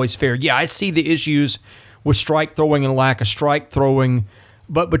that's always fair. Yeah, I see the issues with strike throwing and lack of strike throwing,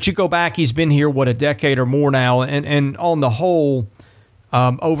 but you go back, he's been here, a decade or more now, and on the whole,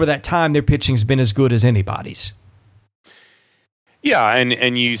 over that time, their pitching's been as good as anybody's. Yeah,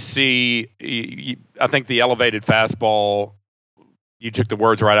 and you see, I think the elevated fastball, you took the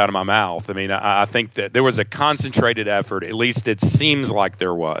words right out of my mouth. I mean, I think that there was a concentrated effort, at least it seems like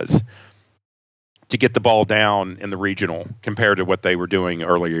there was, to get the ball down in the regional compared to what they were doing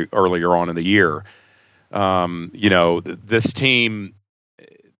earlier on in the year. This team,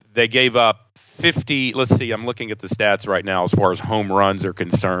 they gave up 50, let's see, I'm looking at the stats right now as far as home runs are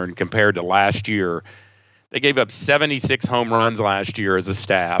concerned compared to last year. They gave up 76 home runs last year as a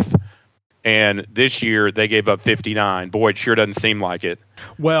staff, and this year they gave up 59. Boy, it sure doesn't seem like it.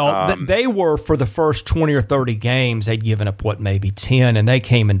 Well, they were, for the first 20 or 30 games, they'd given up, maybe 10, and they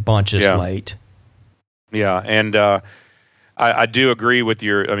came in bunches late. Yeah, and I do agree with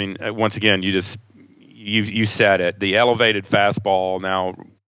your, I mean, once again, you said it, the elevated fastball. Now,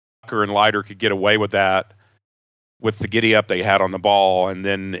 Walker and Leiter could get away with that with the giddy up they had on the ball. And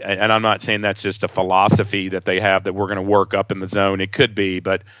I'm not saying that's just a philosophy that they have that we're going to work up in the zone. It could be,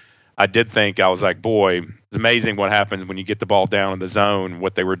 but I did think, I was like, boy, It's amazing what happens when you get the ball down in the zone,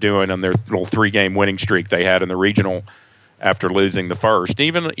 what they were doing on their little 3-game winning streak they had in the regional after losing the first.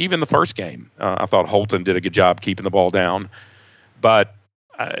 Even the first game, I thought Holton did a good job keeping the ball down. But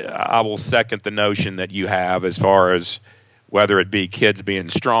I will second the notion that you have as far as whether it be kids being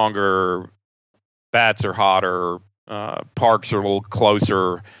stronger, bats are hotter, parks are a little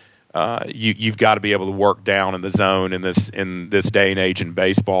closer. You've got to be able to work down in the zone in this day and age in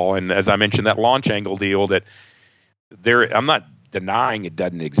baseball. And as I mentioned, that launch angle deal that I'm not denying it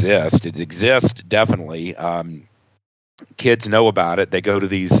doesn't exist. It exists definitely. Kids know about it. They go to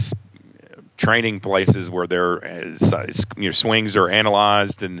these training places where their swings are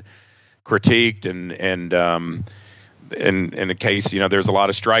analyzed and critiqued, and in the case, there's a lot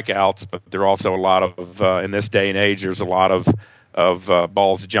of strikeouts, but there are also a lot of in this day and age, there's a lot of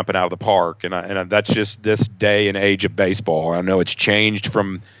balls jumping out of the park, and that's just this day and age of baseball. I know it changes,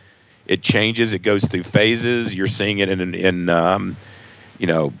 it goes through phases. You're seeing it in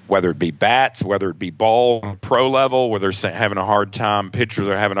whether it be bats, whether it be ball, pro level, where they're having a hard time, pitchers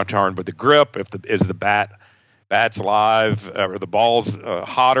are having a hard time with the grip. Is the bat's live, or the ball's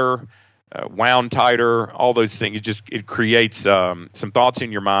hotter, wound tighter, all those things. It creates some thoughts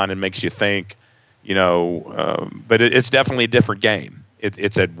in your mind and makes you think. But it's definitely a different game.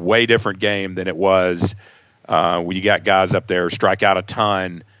 It's a way different game than it was when you got guys up there strike out a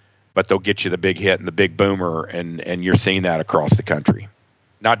ton, but they'll get you the big hit and the big boomer, and you're seeing that across the country,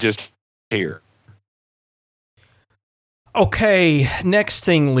 not just here. Okay, next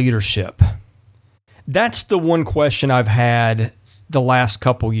thing, leadership. That's the one question I've had the last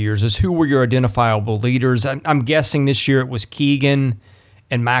couple years is who were your identifiable leaders? I'm guessing this year it was Keegan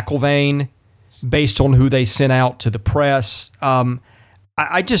and McIlvain, based on who they sent out to the press.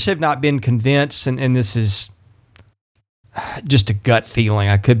 I just have not been convinced, and this is just a gut feeling,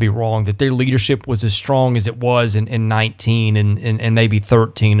 I could be wrong, that their leadership was as strong as it was in 19 and maybe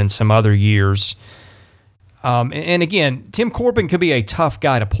 13 and some other years. And again, Tim Corbin could be a tough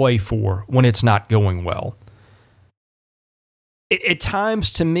guy to play for when it's not going well. At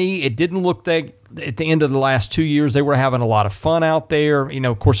times, to me, it didn't look that at the end of the last 2 years they were having a lot of fun out there.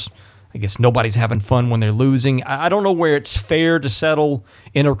 Of course, I guess nobody's having fun when they're losing. I don't know where it's fair to settle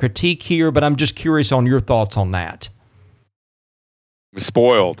in a critique here, but I'm just curious on your thoughts on that. We're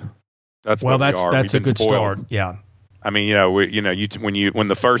spoiled. That's a good start. Yeah. I mean, when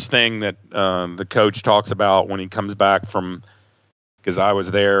the first thing that the coach talks about when he comes back from, because I was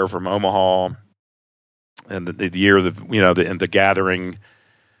there from Omaha, and the year of the gathering,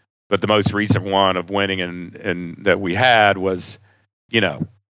 but the most recent one of winning and that we had was, he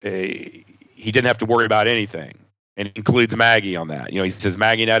didn't have to worry about anything, and it includes Maggie on that. He says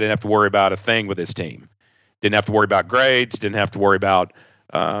Maggie and I didn't have to worry about a thing with his team. Didn't have to worry about grades. Didn't have to worry about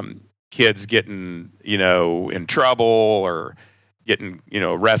kids getting in trouble or getting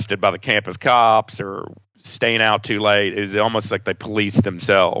arrested by the campus cops or staying out too late. It's almost like they police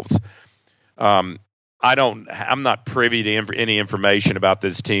themselves. I'm not privy to any information about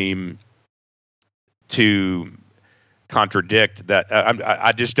this team to contradict that.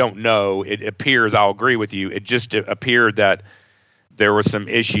 I just don't know. It appears, I'll agree with you, it just appeared that there were some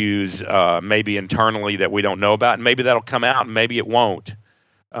issues maybe internally that we don't know about, and maybe that'll come out and maybe it won't.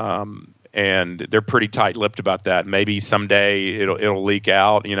 And they're pretty tight-lipped about that. Maybe someday it'll leak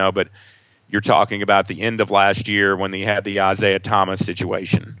out, but you're talking about the end of last year when they had the Isaiah Thomas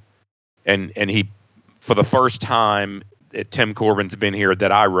situation. And he, for the first time that Tim Corbin's been here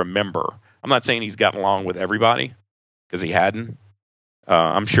that I remember, I'm not saying he's gotten along with everybody, because he hadn't.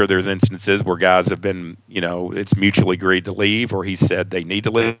 I'm sure there's instances where guys have been, it's mutually agreed to leave, or he said they need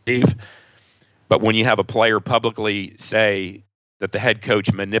to leave. But when you have a player publicly say that the head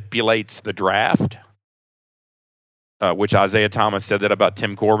coach manipulates the draft, which Isaiah Thomas said that about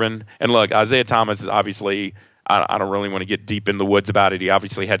Tim Corbin. And look, Isaiah Thomas is obviously, I don't really want to get deep in the woods about it. He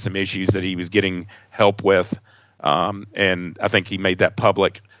obviously had some issues that he was getting help with. And I think he made that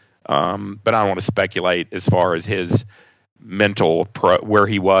public. But I don't want to speculate as far as his mental, where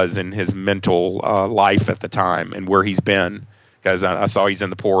he was in his mental life at the time and where he's been. Because I saw he's in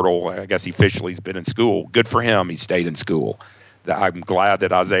the portal. I guess he officially has been in school. Good for him. He stayed in school. I'm glad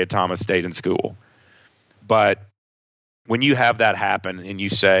that Isaiah Thomas stayed in school. But when you have that happen and you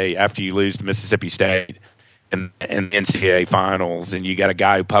say, after you lose to Mississippi State in the NCAA finals, and you got a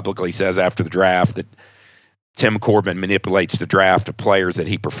guy who publicly says after the draft that Tim Corbin manipulates the draft of players that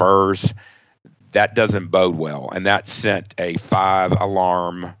he prefers, that doesn't bode well. And that sent a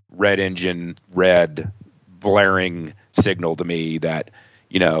 5-alarm red engine, red blaring signal to me that,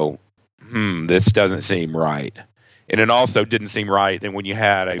 this doesn't seem right. And it also didn't seem right that when you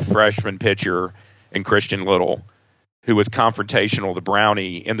had a freshman pitcher and Christian Little, who was confrontational to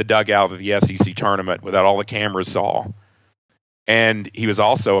Brownie in the dugout of the SEC tournament that all the cameras saw. And he was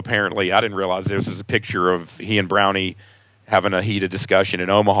also apparently, I didn't realize this was a picture of he and Brownie having a heated discussion in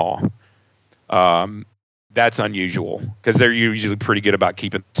Omaha. That's unusual because they're usually pretty good about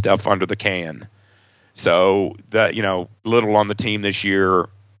keeping stuff under the can. So that, Little on the team this year,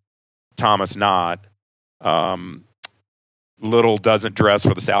 Thomas not. Little doesn't dress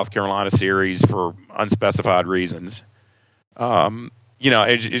for the South Carolina series for unspecified reasons.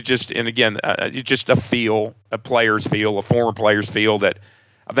 It's just, and again, it's just a feel, a former player's feel that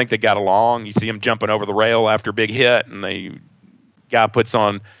I think they got along. You see them jumping over the rail after a big hit, and the guy puts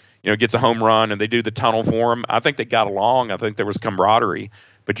on, gets a home run, and they do the tunnel for him. I think they got along. I think there was camaraderie,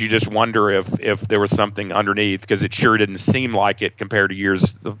 but you just wonder if there was something underneath, because it sure didn't seem like it compared to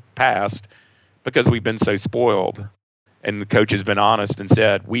years past, because we've been so spoiled. And the coach has been honest and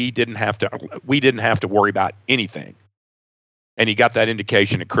said we didn't have to worry about anything. And he got that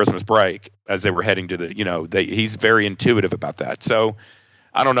indication at Christmas break as they were heading to the, he's very intuitive about that. So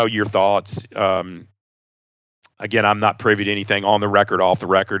I don't know your thoughts. Again, I'm not privy to anything on the record, off the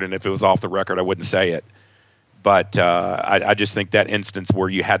record. And if it was off the record, I wouldn't say it. But I just think that instance where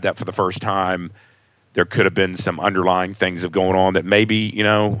you had that for the first time, there could have been some underlying things of going on that maybe,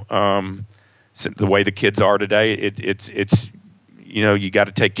 the way the kids are today, it's you got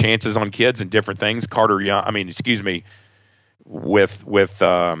to take chances on kids and different things. With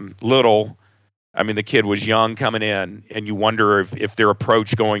Little, the kid was young coming in, and you wonder if their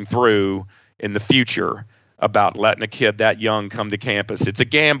approach going through in the future about letting a kid that young come to campus. It's a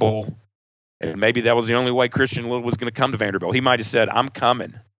gamble, and maybe that was the only way Christian Little was going to come to Vanderbilt. He might have said, I'm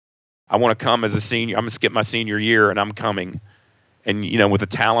coming. I want to come as a senior. I'm going to skip my senior year, and I'm coming. And, with a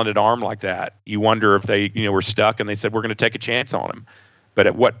talented arm like that, you wonder if they, were stuck and they said, we're going to take a chance on him. But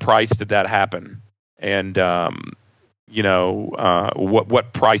at what price did that happen? And,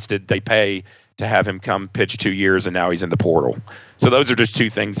 what price did they pay to have him come pitch 2 years and now he's in the portal? So those are just two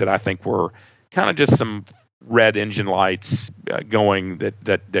things that I think were kind of just some red engine lights going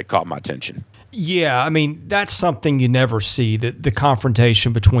that caught my attention. Yeah, that's something you never see, the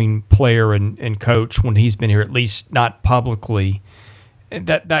confrontation between player and coach when he's been here, at least not publicly.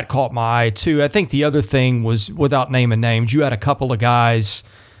 That caught my eye, too. I think the other thing was, without naming names, you had a couple of guys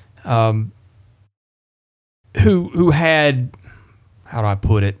who had, how do I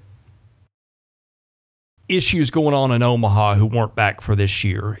put it, issues going on in Omaha who weren't back for this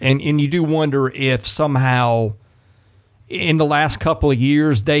year. And you do wonder if somehow in the last couple of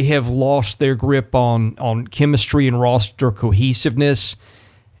years they have lost their grip on chemistry and roster cohesiveness,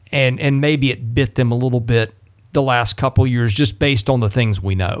 and maybe it bit them a little bit the last couple of years just based on the things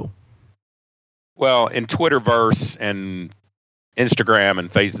we know. Well, in Twitterverse and Instagram and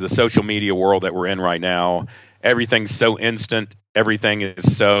the social media world that we're in right now, everything's so instant. Everything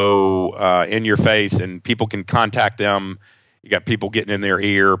is so in your face, and people can contact them. You got people getting in their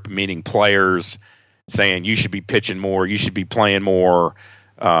ear, meaning players, saying you should be pitching more, you should be playing more.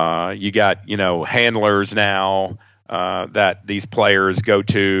 You got, handlers now that these players go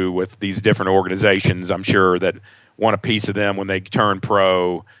to with these different organizations, I'm sure, that want a piece of them when they turn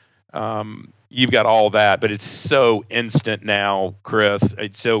pro. You've got all that, but it's so instant now, Chris.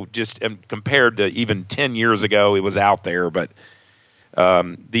 It's so just compared to even 10 years ago, it was out there, but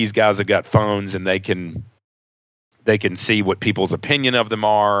these guys have got phones and they can see what people's opinion of them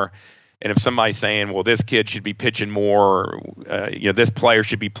are. And if somebody's saying, well, this kid should be pitching more, this player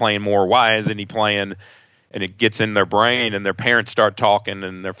should be playing more, why isn't he playing? And it gets in their brain, and their parents start talking,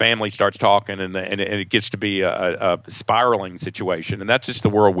 and their family starts talking, and it gets to be a spiraling situation. And that's just the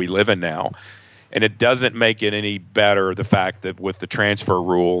world we live in now. And it doesn't make it any better, the fact that with the transfer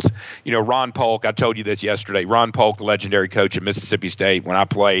rules, Ron Polk, I told you this yesterday, Ron Polk, the legendary coach at Mississippi State, when I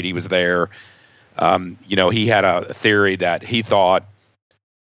played, he was there. He had a theory that he thought,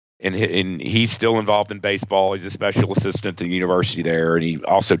 and he's still involved in baseball. He's a special assistant at the university there, and he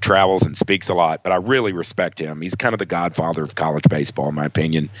also travels and speaks a lot. But I really respect him. He's kind of the godfather of college baseball, in my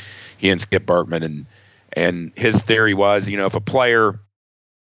opinion. He and Skip Bertman, and his theory was, if a player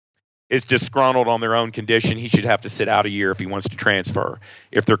is disgruntled on their own condition, he should have to sit out a year if he wants to transfer.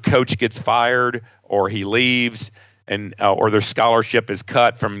 If their coach gets fired or he leaves, and or their scholarship is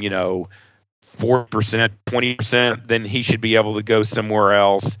cut from 4%, 20%, then he should be able to go somewhere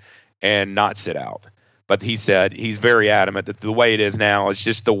else and not sit out. But he said he's very adamant that the way it is now is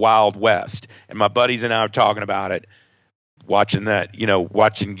just the Wild West. And my buddies and I are talking about it, watching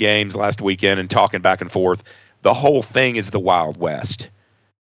games last weekend and talking back and forth. The whole thing is the Wild West.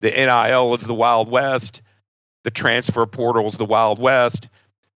 The NIL is the Wild West. The transfer portal is the Wild West.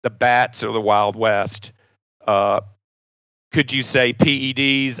 the bats are the Wild West. Could you say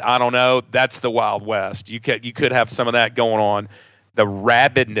PEDs? I don't know. That's the Wild West. You could have some of that going on. The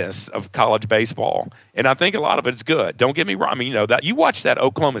rabidness of college baseball, and I think a lot of it's good. Don't get me wrong. I mean, that you watched that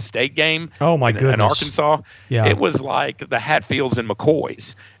Oklahoma State game. Oh my goodness! In Arkansas, yeah, it was like the Hatfields and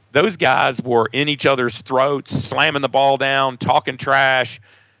McCoys. Those guys were in each other's throats, slamming the ball down, talking trash.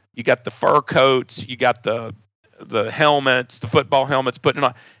 You got the fur coats, you got the helmets, the football helmets, putting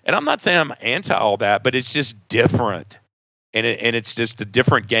on. And I'm not saying I'm anti all that, but it's just different, and it's just a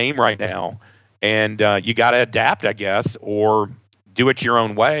different game right now. And you got to adapt, I guess, or do it your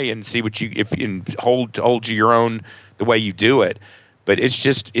own way and see what hold you your own the way you do it. But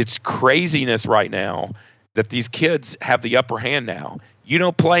it's craziness right now that these kids have the upper hand now. You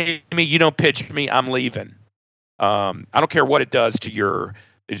don't play me, you don't pitch me, I'm leaving. I don't care what it does to your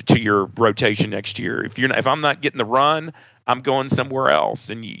rotation next year. If I'm not getting the run, I'm going somewhere else.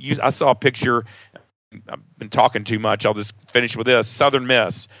 And I saw a picture. I've been talking too much. I'll just finish with this. Southern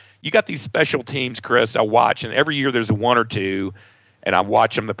Miss. You got these special teams, Chris. I watch, and every year there's one or two. And I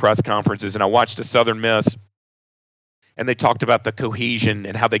watch them, the press conferences, and I watched the Southern Miss, and they talked about the cohesion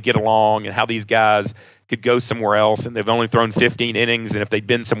and how they get along and how these guys could go somewhere else, and they've only thrown 15 innings, and if they'd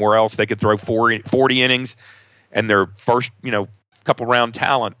been somewhere else, they could throw 40 innings, and they're first, couple round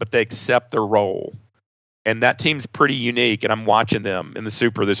talent, but they accept their role. And that team's pretty unique, and I'm watching them in the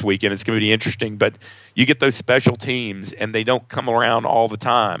Super this weekend. It's going to be interesting, but you get those special teams, and they don't come around all the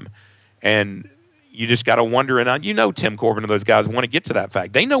time, and you just got to wonder, and Tim Corbin and those guys want to get to that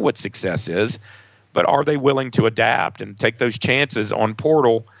fact. They know what success is, but are they willing to adapt and take those chances on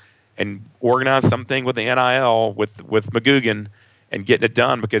portal and organize something with the NIL, with McGugan, and getting it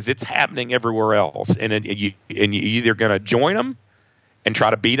done, because it's happening everywhere else. And you're either going to join them and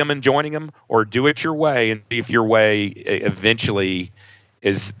try to beat them in joining them, or do it your way and see if your way eventually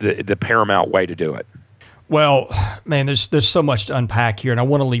is the paramount way to do it. Well, man, there's so much to unpack here, and I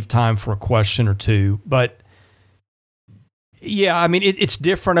want to leave time for a question or two. But, yeah, I mean, it's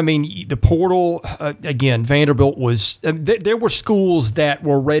different. I mean, the portal, again, Vanderbilt was there were schools that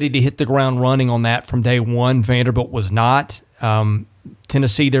were ready to hit the ground running on that from day one. Vanderbilt was not.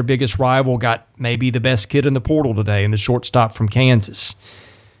 Tennessee, their biggest rival, got maybe the best kid in the portal today in the shortstop from Kansas.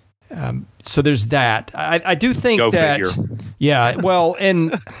 So there's that. I do think Go that figure. Yeah, well,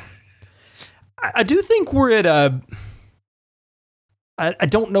 and I do think we're at I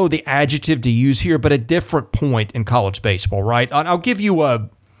don't know the adjective to use here, but a different point in college baseball, right? I'll give you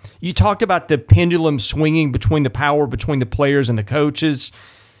you talked about the pendulum swinging between the power between the players and the coaches.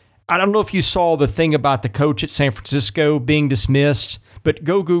 I don't know if you saw the thing about the coach at San Francisco being dismissed, but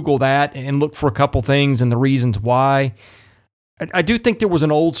go Google that and look for a couple things and the reasons why. I do think there was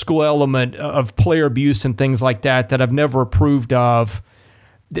an old school element of player abuse and things like that I've never approved of,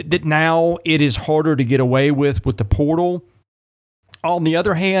 that now it is harder to get away with the portal. On the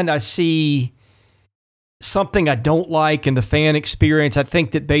other hand, I see something I don't like in the fan experience. I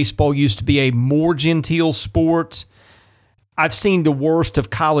think that baseball used to be a more genteel sport. I've seen the worst of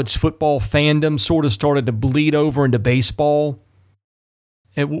college football fandom sort of started to bleed over into baseball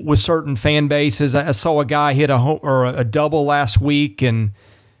with certain fan bases. I saw a guy hit a double last week and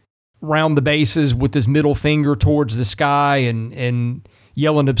round the bases with his middle finger towards the sky and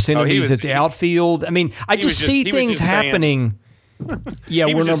yelling obscenities at the outfield. I mean, I just see things happening. Yeah,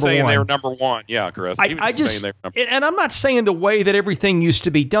 we're number one. They were number one. Yeah, Chris. And I'm not saying the way that everything used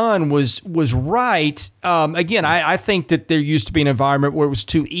to be done was right. Again, I think that there used to be an environment where it was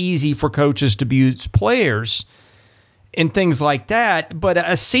too easy for coaches to abuse players and things like that. But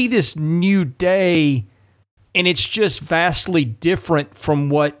I see this new day, and it's just vastly different from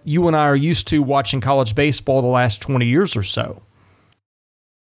what you and I are used to watching college baseball the last 20 years or so.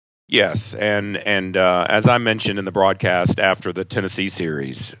 Yes, and as I mentioned in the broadcast after the Tennessee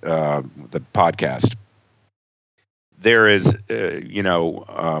series, the podcast, there is,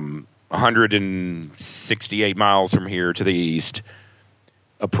 168 miles from here to the east,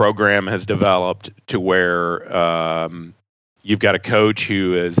 a program has developed to where you've got a coach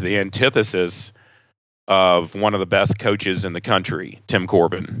who is the antithesis of one of the best coaches in the country, Tim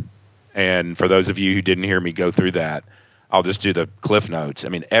Corbin. And for those of you who didn't hear me go through that, I'll just do the cliff notes. I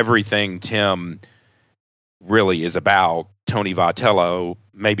mean, everything Tim really is about, Tony Vitello,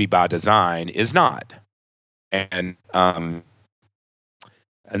 maybe by design, is not. And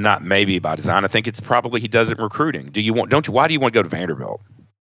not maybe by design. I think it's probably he does it in recruiting. Why do you want to go to Vanderbilt?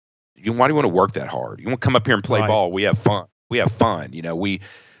 Why do you want to work that hard? You want to come up here and play ball. We have fun. We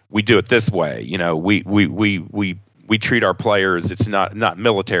do it this way. We treat our players. It's not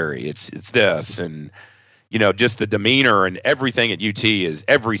military. It's this. And just the demeanor and everything at UT is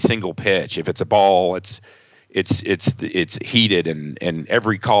every single pitch. If it's a ball, it's heated, and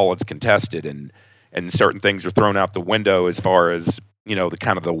every call it's contested, and certain things are thrown out the window as far as the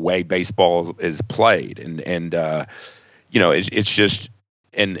kind of the way baseball is played, and it's just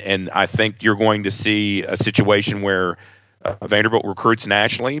and I think you're going to see a situation where Vanderbilt recruits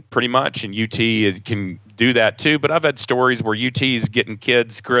nationally pretty much, and UT can do that too. But I've had stories where UT is getting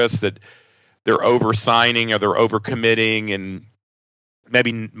kids, Chris, that they're over signing or they're over committing, and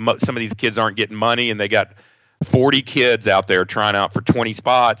maybe some of these kids aren't getting money, and they got 40 kids out there trying out for 20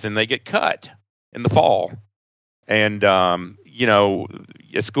 spots, and they get cut in the fall. And a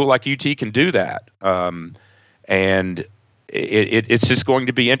school like UT can do that. And it's just going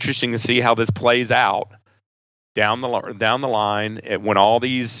to be interesting to see how this plays out down the line when all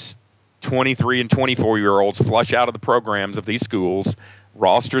these 23 and 24-year-olds flush out of the programs of these schools.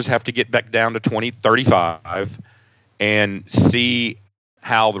 Rosters have to get back down to 35 and see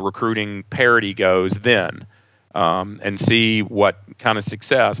how the recruiting parity goes then, and see what kind of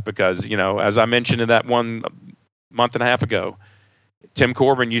success. Because, as I mentioned in that 1 month and a half ago, Tim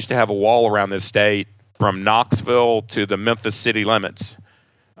Corbin used to have a wall around this state from Knoxville to the Memphis city limits.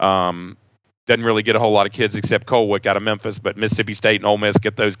 Doesn't really get a whole lot of kids except Colwick out of Memphis, but Mississippi State and Ole Miss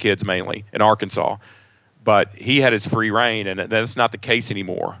get those kids mainly, in Arkansas. But he had his free reign, and that's not the case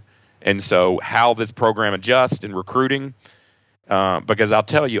anymore. And so how this program adjusts in recruiting, because I'll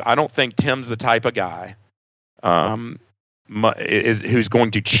tell you, I don't think Tim's the type of guy who's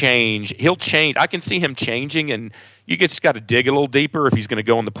going to change. He'll change. I can see him changing, and you just got to dig a little deeper if he's going to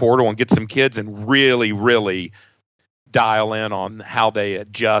go in the portal and get some kids and really, really dial in on how they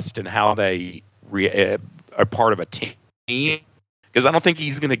adjust and how they are part of a team. Because I don't think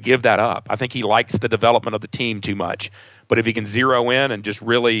he's going to give that up. I think he likes the development of the team too much. But if he can zero in and just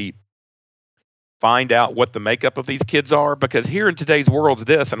really find out what the makeup of these kids are, because here in today's world is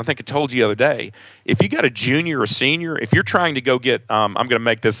this, and I think I told you the other day, if you got a junior or senior, if you're trying to go get, I'm going to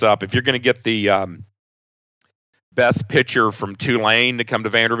make this up, if you're going to get the best pitcher from Tulane to come to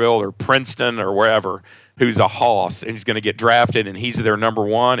Vanderbilt or Princeton or wherever, who's a hoss, and he's going to get drafted, and he's their number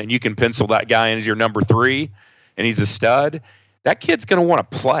one, and you can pencil that guy in as your number 3, and he's a stud, that kid's going to want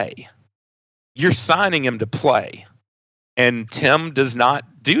to play. You're signing him to play. And Tim does not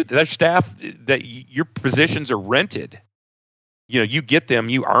do that. Staff, that your positions are rented. You get them,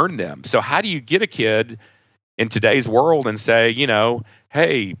 you earn them. So how do you get a kid in today's world and say,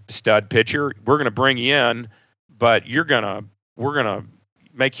 hey, stud pitcher, we're going to bring you in, but we're going to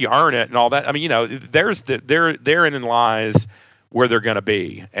make you earn it and all that. I mean, therein lies where they're going to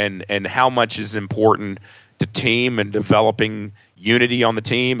be, and how much is important to team and developing unity on the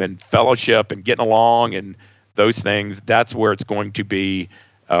team and fellowship and getting along and those things. That's where it's going to be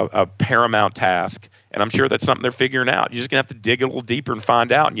a paramount task. And I'm sure that's something they're figuring out. You're just going to have to dig a little deeper and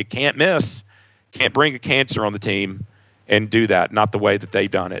find out. And you can't bring a cancer on the team and do that. Not the way that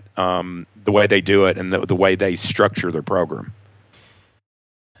they've done it, the way they do it, and the way they structure their program.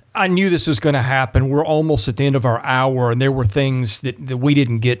 I knew this was going to happen. We're almost at the end of our hour, and there were things that we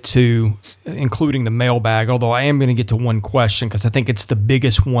didn't get to, including the mailbag, although I am going to get to one question because I think it's the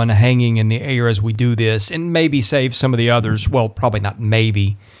biggest one hanging in the air as we do this, and maybe save some of the others. Well, probably not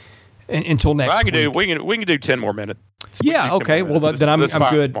maybe, until next week. We can do 10 more minutes. Yeah, okay. Well, then I'm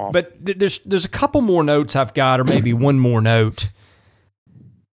good. But there's a couple more notes I've got, or maybe one more note.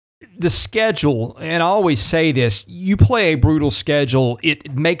 The schedule, and I always say this, you play a brutal schedule,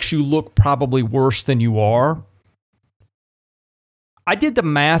 it makes you look probably worse than you are. I did the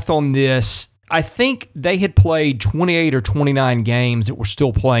math on this. I think they had played 28 or 29 games that were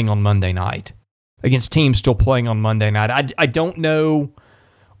still playing on Monday night, against teams still playing on Monday night. I don't know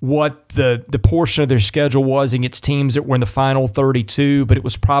what the portion of their schedule was against teams that were in the final 32, but it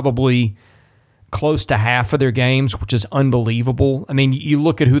was probably close to half of their games, which is unbelievable. I mean, you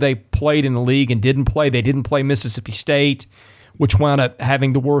look at who they played in the league and didn't play. They didn't play Mississippi State, which wound up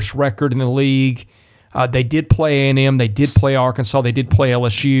having the worst record in the league. They did play A&M. They did play Arkansas. They did play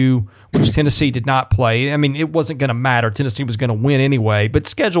LSU, which Tennessee did not play. I mean, it wasn't going to matter. Tennessee was going to win anyway, but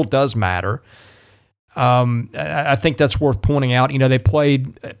schedule does matter. I think that's worth pointing out. They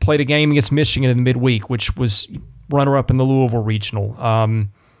played a game against Michigan in the midweek, which was runner-up in the Louisville Regional.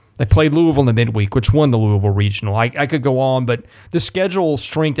 They played Louisville in the midweek, which won the Louisville Regional. I could go on, but the schedule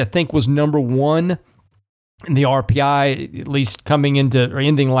strength, I think, was number 1 in the RPI, at least coming into or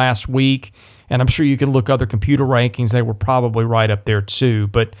ending last week. And I'm sure you can look other computer rankings. They were probably right up there too.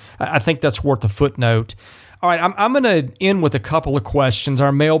 But I think that's worth a footnote. All right, I'm going to end with a couple of questions.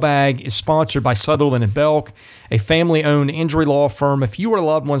 Our mailbag is sponsored by Sutherland and Belk, a family-owned injury law firm. If you or a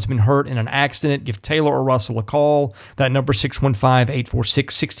loved one's been hurt in an accident, give Taylor or Russell a call. That number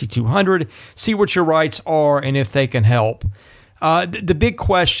 615-846-6200. See what your rights are and if they can help. The big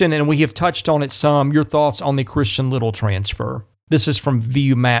question, and we have touched on it some, your thoughts on the Christian Little transfer. This is from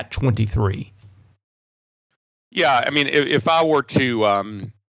VU Matt 23. Yeah, I mean, if I were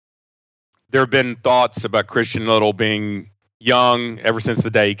to, there have been thoughts about Christian Little being young ever since the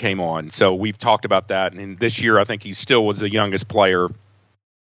day he came on. So we've talked about that. And this year, I think he still was the youngest player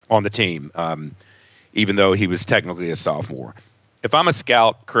on the team, even though he was technically a sophomore. If I'm a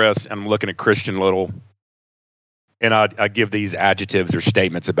scout, Chris, and I'm looking at Christian Little, and I give these adjectives or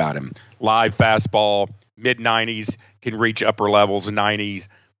statements about him: live fastball, mid-90s, can reach upper levels of 90s,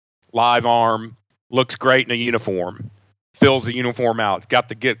 live arm, looks great in a uniform, fills the uniform out, got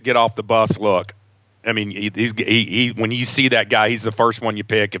the get off the bus look. I mean, he when you see that guy, he's the first one you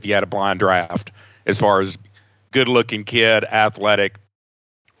pick if you had a blind draft, as far as good-looking kid, athletic,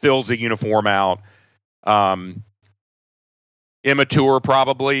 fills the uniform out. Immature,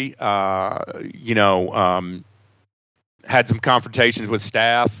 probably, had some confrontations with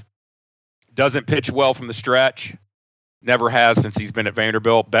staff, doesn't pitch well from the stretch, never has since he's been at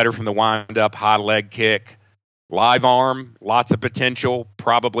Vanderbilt, better from the wind-up, high leg kick, live arm, lots of potential,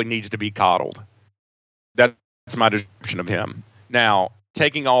 probably needs to be coddled. That's my description of him. Now,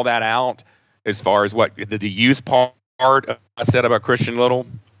 taking all that out, as far as what the youth part I said about Christian Little,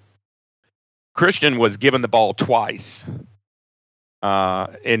 Christian was given the ball twice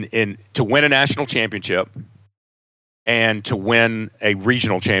to win a national championship and to win a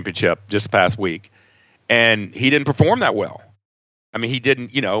regional championship this past week. And he didn't perform that well. I mean, he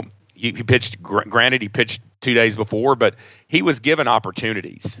didn't, he pitched, granted he pitched 2 days before, but he was given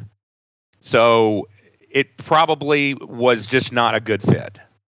opportunities. So it probably was just not a good fit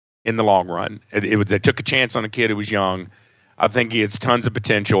in the long run. They took a chance on a kid who was young. I think he has tons of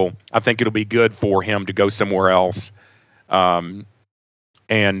potential. I think it'll be good for him to go somewhere else. I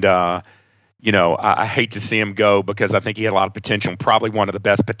hate to see him go because I think he had a lot of potential, probably one of the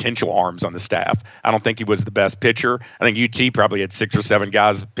best potential arms on the staff. I don't think he was the best pitcher. I think UT probably had 6 or 7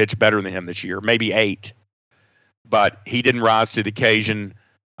 guys pitch better than him this year, maybe 8. But he didn't rise to the occasion.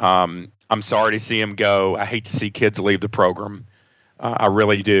 I'm sorry to see him go. I hate to see kids leave the program. I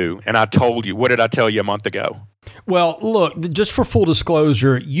really do. And I told you, what did I tell you a month ago? Well, look, just for full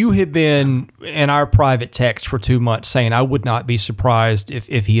disclosure, you have been in our private text for 2 months saying I would not be surprised if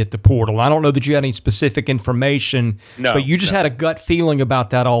he hit the portal. I don't know that you had any specific information, but you just had a gut feeling about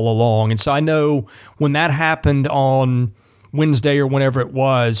that all along. And so I know when that happened on Wednesday or whenever it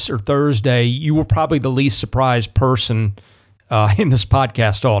was, or Thursday, you were probably the least surprised person in this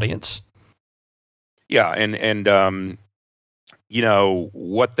podcast audience. Yeah, and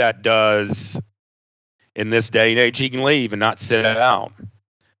what that does in this day and age, he can leave and not sit out.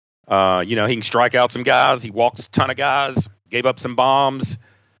 He can strike out some guys. He walks a ton of guys, gave up some bombs.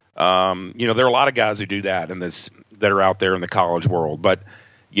 There are a lot of guys who do that that are out there in the college world. But,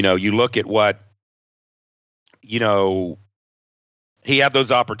 you look at what, he had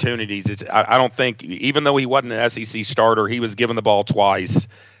those opportunities. I don't think, even though he wasn't an SEC starter, he was given the ball twice.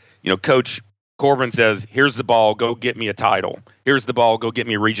 Coach Corbin says, here's the ball, go get me a title. Here's the ball, go get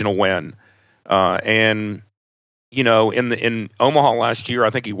me a regional win. In Omaha last year,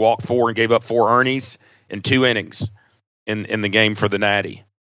 I think he walked 4 and gave up 4 earnings in 2 innings in the game for the Natty.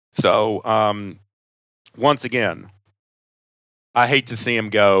 So, once again, I hate to see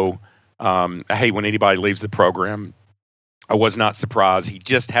him go. I hate when anybody leaves the program. I was not surprised. He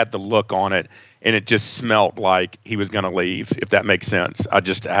just had the look on it, and it just smelt like he was going to leave, if that makes sense. I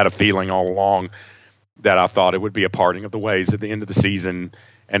just had a feeling all along that I thought it would be a parting of the ways at the end of the season,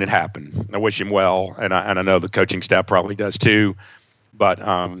 and it happened. I wish him well, and I know the coaching staff probably does too. But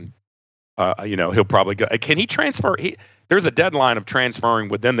he'll probably go. Can he transfer? There's a deadline of transferring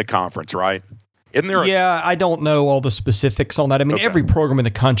within the conference, right? Isn't there? Yeah, I don't know all the specifics on that. I mean, every program in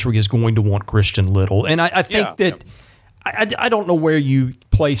the country is going to want Christian Little, and I think that. I don't know where you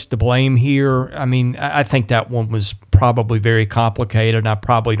place the blame here. I mean, I think that one was probably very complicated, and I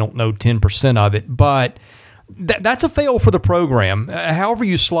probably don't know 10% of it. But that's a fail for the program. However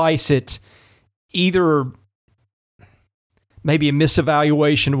you slice it, either maybe a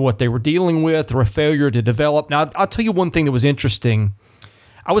misevaluation of what they were dealing with or a failure to develop. Now, I'll tell you one thing that was interesting.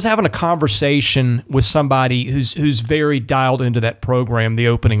 I was having a conversation with somebody who's very dialed into that program the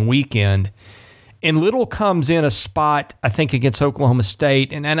opening weekend. And Little comes in a spot, I think, against Oklahoma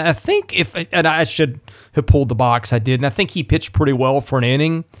State. And I think and I should have pulled the box, I did. And I think he pitched pretty well for an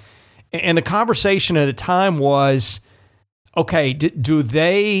inning. And the conversation at the time was, okay, do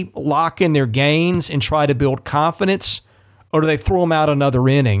they lock in their gains and try to build confidence, or do they throw him out another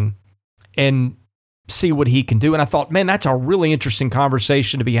inning and see what he can do? And I thought, man, that's a really interesting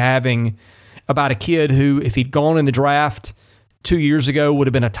conversation to be having about a kid who, if he'd gone in the draft 2 years ago, would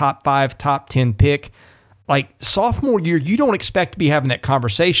have been a top 5, top 10 pick. Like sophomore year, you don't expect to be having that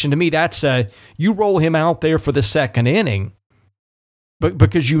conversation. To me, that's you roll him out there for the second inning, but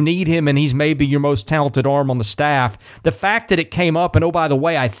because you need him and he's maybe your most talented arm on the staff. The fact that it came up, and oh, by the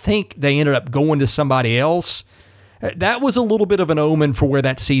way, I think they ended up going to somebody else, that was a little bit of an omen for where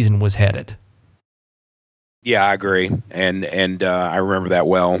that season was headed. Yeah, I agree, and I remember that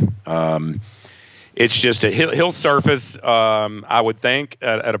well. It's just he'll surface, I would think,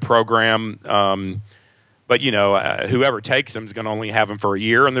 at a program. But, whoever takes him is going to only have him for a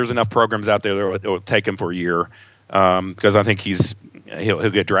year, and there's enough programs out there that will take him for a year because I think he'll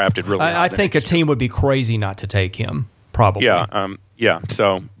get drafted really high. I think a team would be crazy not to take him, probably. Yeah.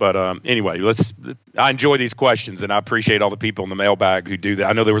 So, but anyway, I enjoy these questions, and I appreciate all the people in the mailbag who do that.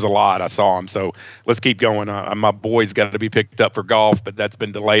 I know there was a lot. I saw them, so let's keep going. My boy's got to be picked up for golf, but that's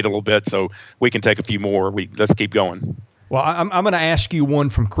been delayed a little bit, so we can take a few more. Let's keep going. Well, I'm going to ask you one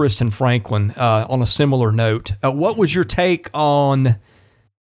from Chris and Franklin on a similar note. What was your take on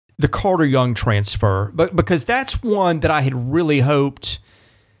the Carter Young transfer? Because that's one that I had really hoped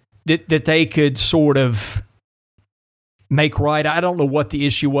that they could sort of make right. I don't know what the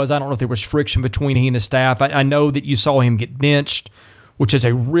issue was. I don't know if there was friction between he and the staff. I know that you saw him get benched, which is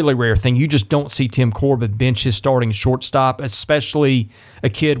a really rare thing. You just don't see Tim Corbett bench his starting shortstop, especially a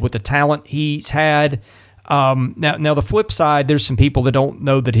kid with the talent he's had. Now the flip side, there's some people that don't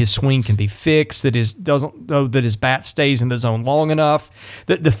know that his swing can be fixed, doesn't know that his bat stays in the zone long enough.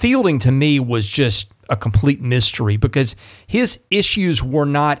 The fielding to me was just a complete mystery because his issues were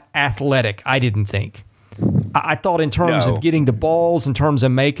not athletic, I didn't think. I thought in terms of getting the balls, in terms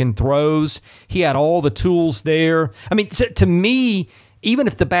of making throws, he had all the tools there. I mean, to me, even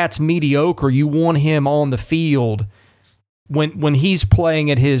if the bat's mediocre, you want him on the field when he's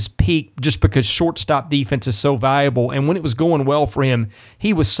playing at his peak, just because shortstop defense is so valuable. And when it was going well for him,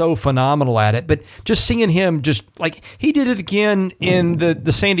 he was so phenomenal at it. But just seeing him just like he did it again in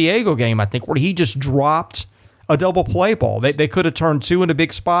the San Diego game, I think, where he just dropped a double play ball. They could have turned two in a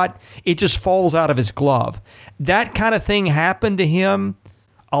big spot. It just falls out of his glove. That kind of thing happened to him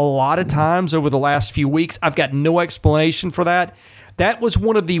a lot of times over the last few weeks. I've got no explanation for that. That was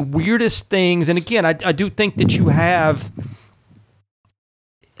one of the weirdest things. And again, I do think that you have,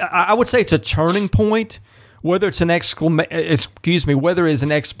 I would say it's a turning point. Whether it's whether it's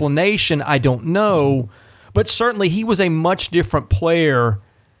an explanation, I don't know. But certainly he was a much different player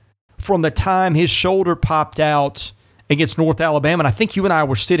from the time his shoulder popped out against North Alabama. And I think you and I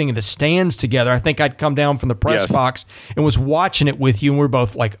were sitting in the stands together. I think I'd come down from the press box and was watching it with you, and we're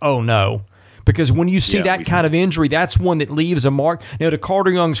both like, oh no. Because when you see that kind of injury, that's one that leaves a mark. Now, to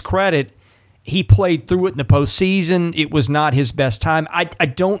Carter Young's credit, he played through it in the postseason. It was not his best time. I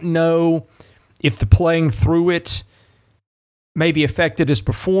don't know if the playing through it maybe affected his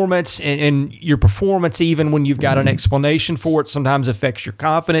performance, and your performance, even when you've got an explanation for it, sometimes affects your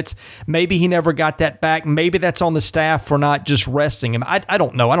confidence. Maybe he never got that back. Maybe that's on the staff for not just resting him. I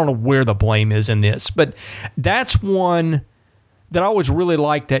don't know. I don't know where the blame is in this, but that's one that I always really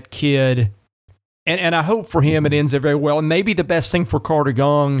liked, that kid, and I hope for him it ends there very well. And maybe the best thing for Carter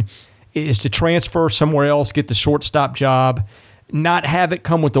Young is to transfer somewhere else, get the shortstop job, not have it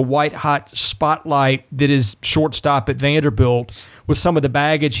come with the white-hot spotlight that is shortstop at Vanderbilt with some of the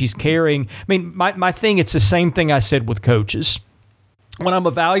baggage he's carrying. I mean, my thing, it's the same thing I said with coaches. When I'm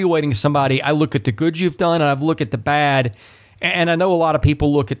evaluating somebody, I look at the good you've done, and I look at the bad. And I know a lot of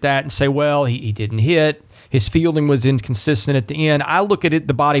people look at that and say, well, he didn't hit. His fielding was inconsistent at the end. I look at it,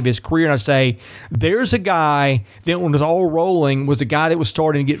 the body of his career, and I say, there's a guy that when it was all rolling was a guy that was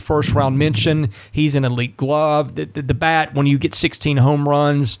starting to get first-round mention. He's an elite glove. The bat, when you get 16 home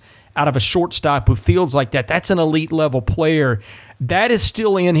runs out of a shortstop who fields like that, that's an elite-level player. That is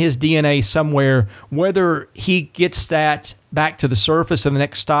still in his DNA somewhere. Whether he gets that back to the surface in the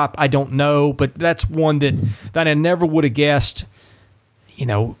next stop, I don't know. But that's one that I never would have guessed,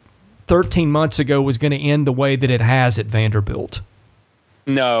 13 months ago was going to end the way that it has at Vanderbilt.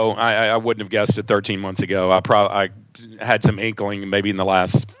 No, I wouldn't have guessed it 13 months ago. I had some inkling maybe in the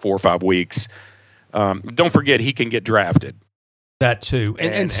last 4 or 5 weeks. Don't forget, he can get drafted. That too.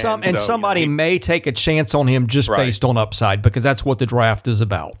 And somebody may take a chance on him just based on upside, because that's what the draft is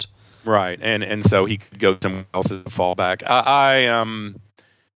about. Right. And so he could go somewhere else as a fallback.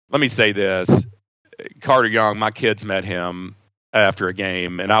 Let me say this. Carter Young, my kids met him. after a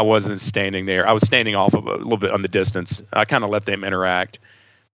game, and I wasn't standing there. I was standing off of a little bit on the distance. I kind of let them interact,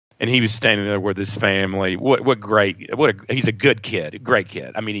 and he was standing there with his family. He's a good kid, a great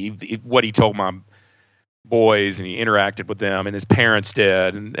kid. I mean, what he told my boys, and he interacted with them, and his parents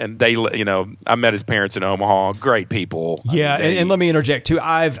did, and they, I met his parents in Omaha. Great people. Yeah, and let me interject too.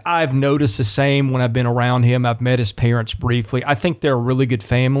 I've noticed the same when I've been around him. I've met his parents briefly. I think they're a really good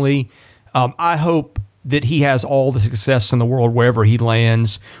family. I hope that he has all the success in the world wherever he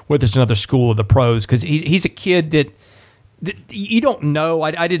lands, whether it's another school or the pros, because he's a kid that you don't know.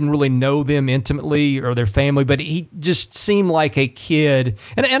 I didn't really know them intimately or their family, but he just seemed like a kid.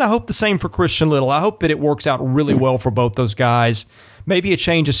 And I hope the same for Christian Little. I hope that it works out really well for both those guys. Maybe a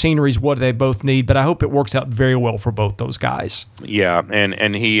change of scenery is what they both need, but I hope it works out very well for both those guys. Yeah,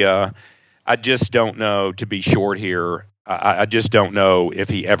 and he, I just don't know, to be short here, I just don't know if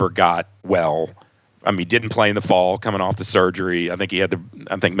he ever got well. I mean, didn't play in the fall, coming off the surgery. I think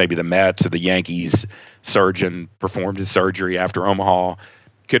maybe the Mets or the Yankees surgeon performed his surgery after Omaha.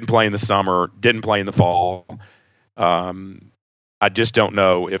 Couldn't play in the summer, didn't play in the fall. I just don't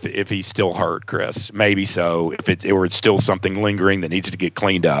know if he's still hurt, Chris. Maybe so. If it's still something lingering that needs to get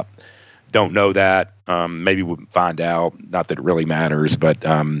cleaned up. Don't know that. Maybe we'll find out. Not that it really matters, but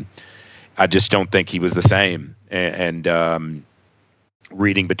I just don't think he was the same. And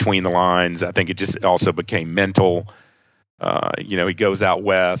reading between the lines, I think it just also became mental. He goes out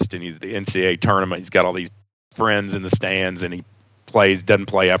west and he's the NCAA tournament. He's got all these friends in the stands, and he doesn't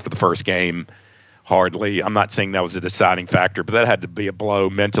play after the first game hardly. I'm not saying that was a deciding factor, but that had to be a blow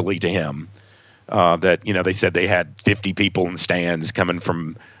mentally to him. They said they had 50 people in the stands coming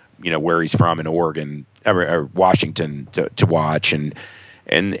from, where he's from in Oregon or Washington to watch. And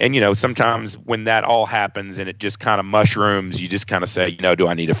sometimes when that all happens and it just kind of mushrooms, you just kind of say, do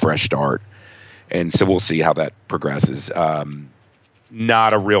I need a fresh start? And so we'll see how that progresses.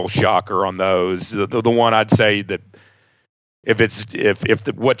 Not a real shocker on those. The one I'd say that if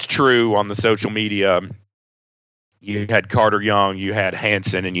what's true on the social media, you had Carter Young, you had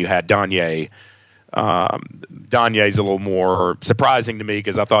Hansen, and you had Donye. Donye's a little more surprising to me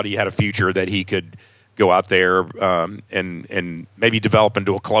because I thought he had a future that he could go out there and maybe develop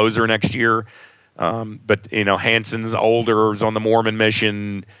into a closer next year. But Hansen's older, is on the Mormon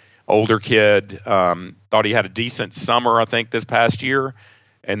mission, older kid. Thought he had a decent summer, I think, this past year,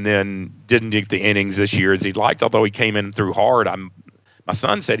 and then didn't get the innings this year as he'd liked, although he came in and threw hard. My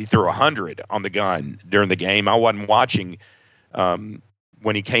son said he threw 100 on the gun during the game. I wasn't watching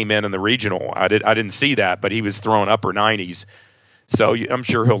when he came in the regional. I didn't see that, but he was throwing upper 90s. So I'm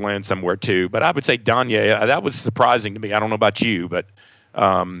sure he'll land somewhere too. But I would say Donye, that was surprising to me. I don't know about you, but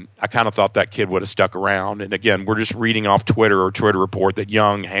I kind of thought that kid would have stuck around. And again, we're just reading off Twitter report that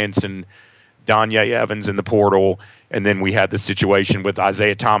Young, Hansen, Donye Evans in the portal. And then we had the situation with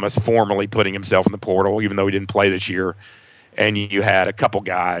Isaiah Thomas formally putting himself in the portal, even though he didn't play this year. And you had a couple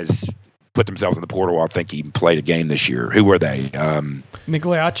guys put themselves in the portal. I think he even played a game this year. Who were they?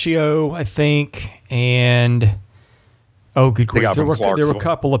 Migliaccio, I think, and good grief. There were a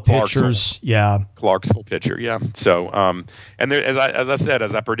couple of pitchers. Yeah. Clarksville pitcher, yeah. So, and there, as I said,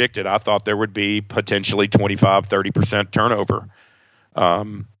 as I predicted, I thought there would be potentially 25-30% turnover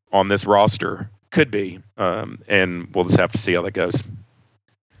on this roster. Could be. And we'll just have to see how that goes.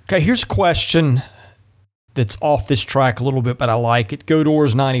 Okay, here's a question that's off this track a little bit, but I like it.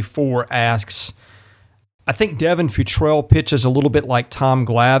 Godors94 asks, I think Devin Futrell pitches a little bit like Tom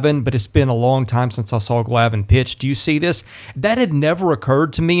Glavine, but it's been a long time since I saw Glavine pitch. Do you see this? That had never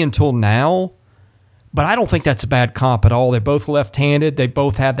occurred to me until now, but I don't think that's a bad comp at all. They're both left-handed. They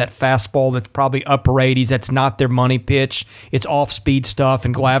both have that fastball that's probably upper 80s. That's not their money pitch. It's off-speed stuff.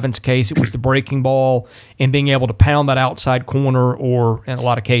 In Glavine's case, it was the breaking ball and being able to pound that outside corner, or in a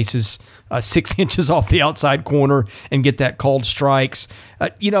lot of cases, 6 inches off the outside corner and get that called strikes.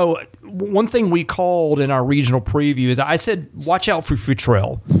 One thing we called in our regional preview is I said, watch out for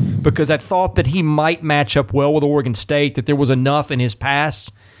Futrell, because I thought that he might match up well with Oregon State, that there was enough in his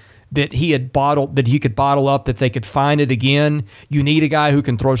past that he could bottle up, that they could find it again. You need a guy who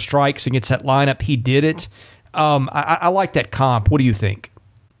can throw strikes against that lineup. He did it. I like that comp. What do you think?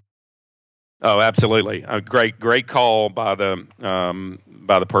 Oh, absolutely. A great call by the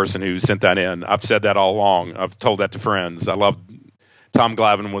person who sent that in. I've said that all along. I've told that to friends. I love Tom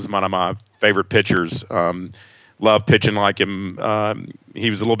Glavine, was one of my favorite pitchers. Loved pitching like him. He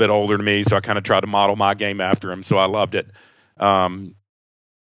was a little bit older than me, so I kind of tried to model my game after him, so I loved it.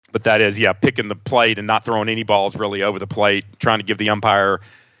 But that is, picking the plate and not throwing any balls really over the plate, trying to give the umpire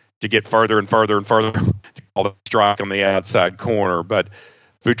to get further and further and further to call the strike on the outside corner. But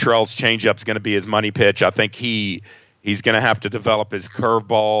Futrell's changeup is going to be his money pitch. I think he He's going to have to develop his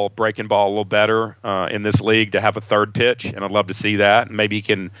curveball, breaking ball a little better in this league to have a third pitch, and I'd love to see that. Maybe he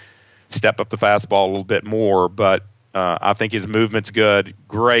can step up the fastball a little bit more, but I think his movement's good.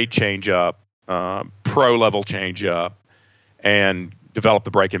 Great changeup, pro-level changeup, and develop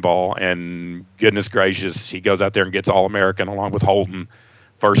the breaking ball. And goodness gracious, he goes out there and gets All-American along with Holton,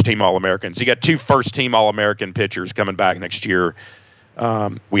 first-team All-American. So you got 2 first-team All-American pitchers coming back next year.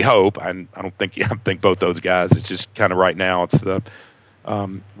 We hope. I think both those guys. It's just kind of right now it's the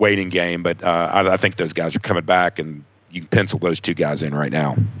waiting game. But I think those guys are coming back, and you can pencil those 2 guys in right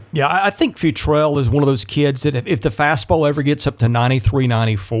now. Yeah, I think Futrell is one of those kids that if the fastball ever gets up to 93,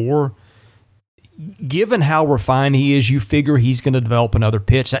 94, given how refined he is, you figure he's going to develop another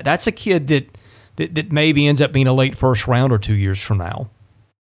pitch. That's a kid that maybe ends up being a late first rounder 2 years from now.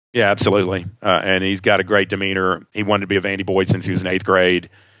 Yeah, absolutely. And he's got a great demeanor. He wanted to be a Vandy boy since he was in 8th grade.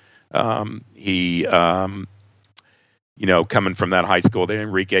 He coming from that high school that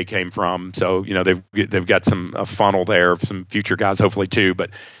Enrique came from. So, they've got a funnel there of some future guys, hopefully too.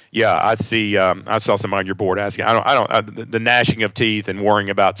 But yeah, I saw somebody on your board asking, the gnashing of teeth and worrying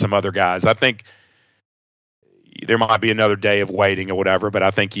about some other guys. I think there might be another day of waiting or whatever, but I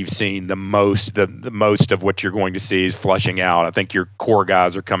think you've seen the most of what you're going to see is flushing out. I think your core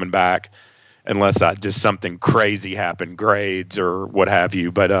guys are coming back unless just something crazy happened, grades or what have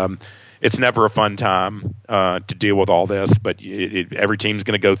you. But, it's never a fun time to deal with all this, but every team's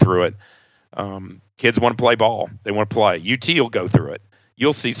going to go through it. Kids want to play ball; they want to play. UT will go through it.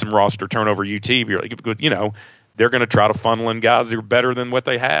 You'll see some roster turnover. UT, they're going to try to funnel in guys who are better than what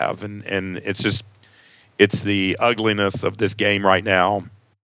they have, and it's the ugliness of this game right now.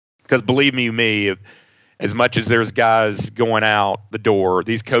 Because believe me, as much as there's guys going out the door,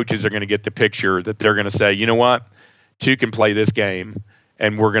 these coaches are going to get the picture that they're going to say, you know what, 2 can play this game.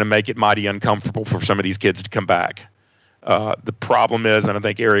 And we're going to make it mighty uncomfortable for some of these kids to come back. The problem is, and I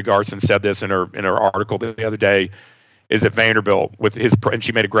think Ari Garson said this in her article the other day, is that Vanderbilt and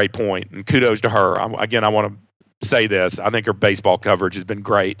she made a great point, and kudos to her. I want to say this: I think her baseball coverage has been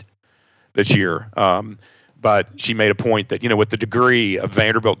great this year. But she made a point that with the degree of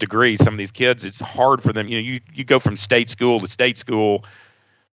Vanderbilt degree, some of these kids, it's hard for them. You go from state school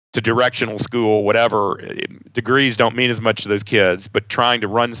to directional school, whatever. Degrees don't mean as much to those kids, but trying to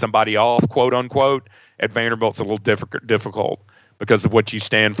run somebody off, quote unquote, at Vanderbilt's a little difficult because of what you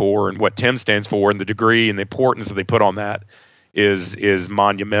stand for and what Tim stands for, and the degree and the importance that they put on that is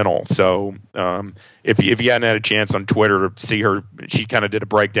monumental. So if you hadn't had a chance on Twitter to see her, she kind of did a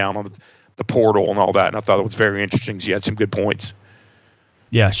breakdown on the portal and all that, and I thought it was very interesting. She had some good points.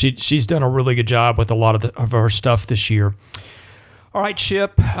 Yeah, she's done a really good job with a lot of her stuff this year. All right,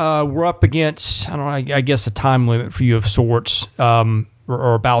 Chip, we're up against, I guess a time limit for you of sorts,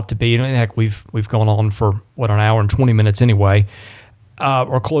 or about to be. Heck, we've gone on for, an hour and 20 minutes anyway,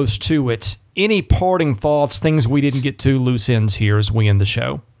 or close to it. Any parting thoughts, things we didn't get to, loose ends here as we end the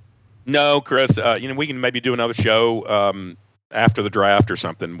show? No, Chris, we can maybe do another show after the draft or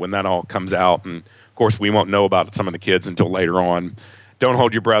something when that all comes out. And, of course, we won't know about some of the kids until later on. Don't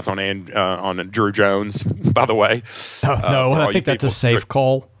hold your breath on Drew Jones, by the way. No, I think that's a safe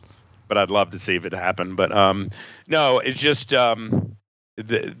call. But I'd love to see if it happened. But no, it's just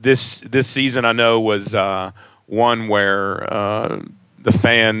this season I know was one where the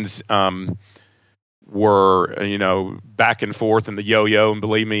fans were back and forth in the yo-yo, and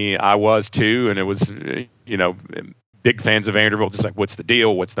believe me, I was too. And it was big fans of Vanderbilt, just like, what's the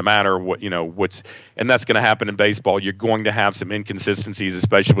deal? What's the matter? And that's going to happen in baseball. You're going to have some inconsistencies,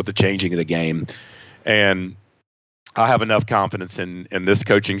 especially with the changing of the game. And I have enough confidence in this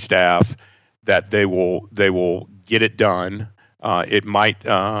coaching staff that they will get it done. It might,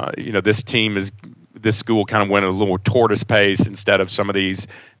 this school kind of went at a little more tortoise pace instead of some of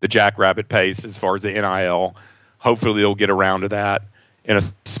the jackrabbit pace as far as the NIL. Hopefully they'll get around to that in a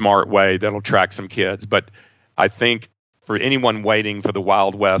smart way that'll attract some kids. But I think for anyone waiting for the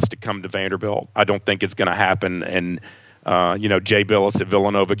Wild West to come to Vanderbilt, I don't think it's going to happen. And, Jay Billis at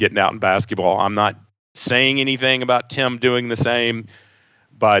Villanova getting out in basketball, I'm not saying anything about Tim doing the same.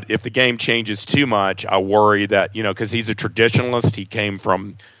 But if the game changes too much, I worry that, because he's a traditionalist, he came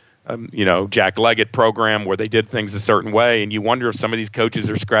from, Jack Leggett program where they did things a certain way. And you wonder if some of these coaches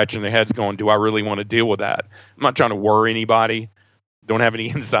are scratching their heads going, do I really want to deal with that? I'm not trying to worry anybody. Don't have any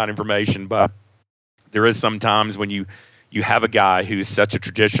inside information, but there is sometimes when you have a guy who's such a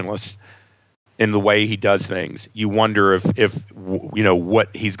traditionalist in the way he does things, you wonder if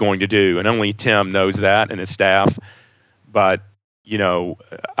what he's going to do. And only Tim knows that and his staff. But,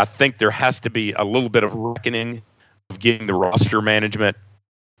 I think there has to be a little bit of reckoning of getting the roster management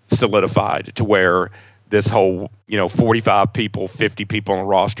solidified to where this whole 45 people, 50 people on the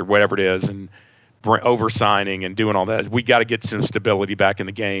roster, whatever it is, and over-signing and doing all that. We got to get some stability back in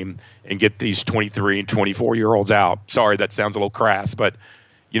the game and get these 23 and 24-year-olds out. Sorry, that sounds a little crass, but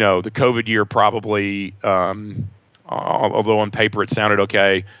the COVID year probably, although on paper it sounded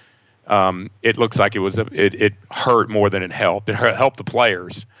okay, it looks like it hurt more than it helped. It helped the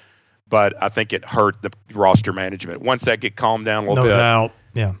players, but I think it hurt the roster management. Once that get calmed down a little bit, no doubt,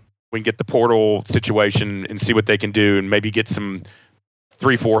 yeah, we can get the portal situation and see what they can do, and maybe get some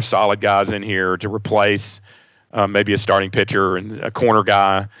 3-4 solid guys in here to replace maybe a starting pitcher and a corner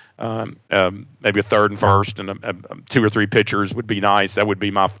guy, maybe a third and first, and 2 or 3 pitchers would be nice. That would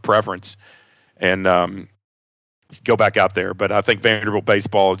be my preference, and go back out there. But I think Vanderbilt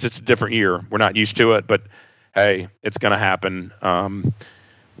baseball, it's just a different year. We're not used to it, but hey, it's going to happen.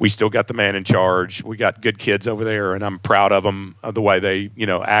 We still got the man in charge. We got good kids over there, and I'm proud of them, of the way they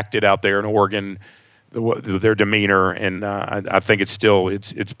acted out there in Oregon, their demeanor, and I think it's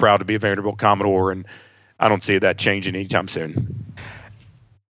proud to be a Vanderbilt Commodore, and I don't see that changing anytime soon.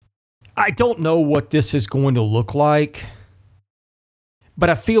 I don't know what this is going to look like, but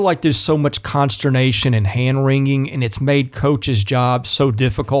I feel like there's so much consternation and hand-wringing, and it's made coaches' jobs so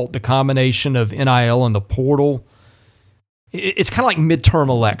difficult, the combination of NIL and the portal. It's kind of like midterm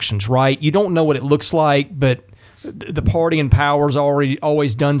elections, right? You don't know what it looks like, but the party in power's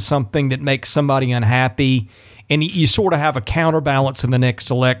always done something that makes somebody unhappy, and you sort of have a counterbalance in the next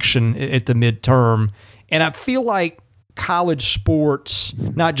election at the midterm. And I feel like college sports,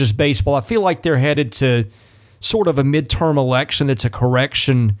 not just baseball, I feel like they're headed to sort of a midterm election that's a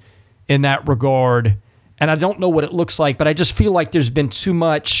correction in that regard. And I don't know what it looks like, but I just feel like there's been too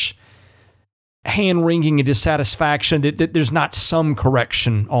much hand-wringing and dissatisfaction that there's not some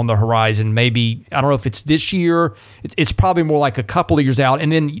correction on the horizon. Maybe, I don't know if it's this year. It's probably more like a couple of years out.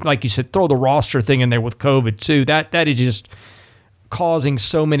 And then, like you said, throw the roster thing in there with COVID too. That is just causing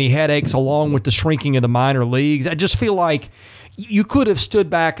so many headaches, along with the shrinking of the minor leagues. I just feel like you could have stood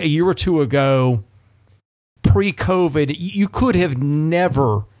back a year or two ago, pre-COVID. You could have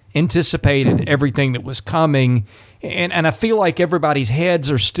never anticipated everything that was coming. And I feel like everybody's heads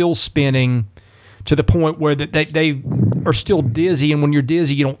are still spinning to the point where they are still dizzy, and when you're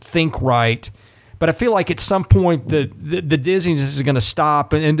dizzy, you don't think right. But I feel like at some point the dizziness is going to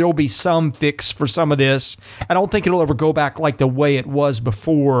stop, and there will be some fix for some of this. I don't think it'll ever go back like the way it was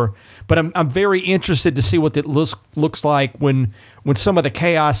before, but I'm very interested to see what it looks like when some of the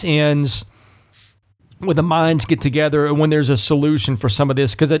chaos ends, when the minds get together, and when there's a solution for some of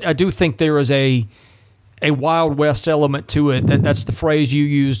this, because I do think there is a Wild West element to it. That's the phrase you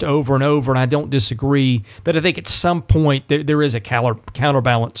used over and over, and I don't disagree. But I think at some point there is a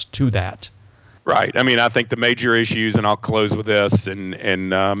counterbalance to that. Right. I mean, I think the major issues, and I'll close with this,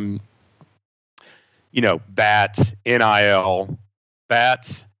 and bats, NIL,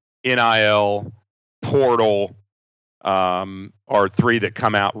 portal are 3 that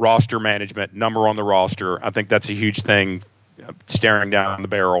come out. Roster management, number on the roster. I think that's a huge thing, staring down the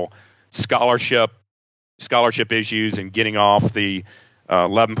barrel. Scholarship issues and getting off the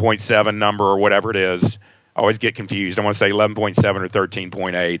 11.7 number or whatever it is. I always get confused. I want to say 11.7 or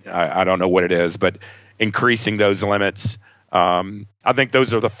 13.8. I don't know what it is, but increasing those limits. I think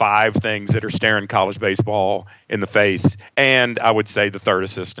those are the 5 things that are staring college baseball in the face. And I would say the third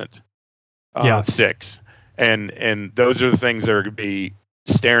assistant, 6. And those are the things that are going to be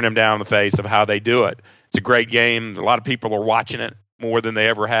staring them down in the face of how they do it. It's a great game. A lot of people are watching it more than they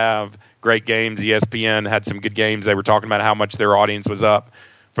ever have. Great games. ESPN had some good games. They were talking about how much their audience was up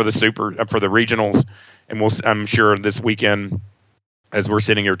for the regionals, and I'm sure this weekend, as we're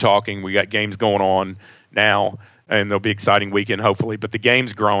sitting here talking, we got games going on now, and there'll be an exciting weekend hopefully. But the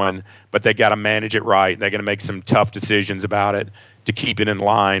game's growing, but they got to manage it right. They're going to make some tough decisions about it to keep it in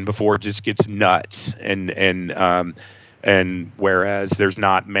line before it just gets nuts. And whereas there's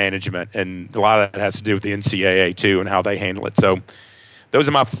not management, and a lot of that has to do with the NCAA too and how they handle it. So those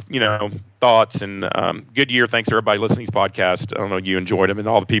are my, thoughts, and good year. Thanks to everybody listening to these podcasts. I don't know, you enjoyed them, and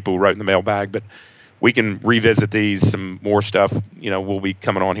all the people who wrote in the mailbag, but we can revisit these, some more stuff. We'll be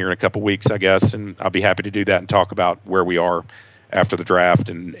coming on here in a couple weeks, I guess, and I'll be happy to do that and talk about where we are after the draft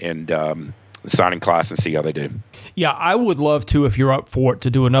and the signing class and see how they do. Yeah, I would love to, if you're up for it, to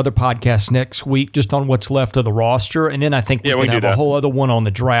do another podcast next week just on what's left of the roster, and then I think we can have a whole other one on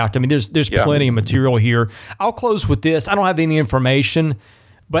the draft. I mean, there's plenty of material here. I'll close with this. I don't have any information,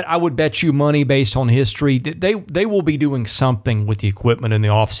 but I would bet you money based on history that they will be doing something with the equipment in the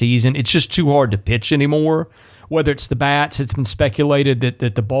offseason. It's just too hard to pitch anymore. Whether it's the bats, it's been speculated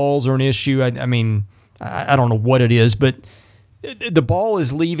that the balls are an issue. I mean, I don't know what it is, but the ball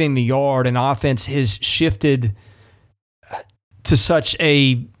is leaving the yard and offense has shifted to such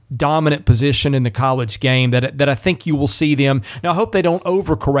a dominant position in the college game that I think you will see them. Now, I hope they don't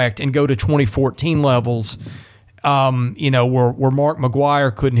overcorrect and go to 2014 levels, where Mark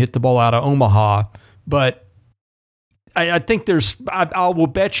McGuire couldn't hit the ball out of Omaha. But I think I will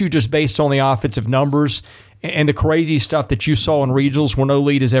bet you, just based on the offensive numbers and the crazy stuff that you saw in regionals where no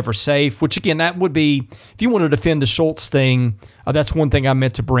lead is ever safe, which, again, that would be, if you want to defend the Schultz thing, that's one thing I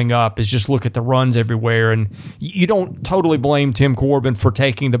meant to bring up, is just look at the runs everywhere. And you don't totally blame Tim Corbin for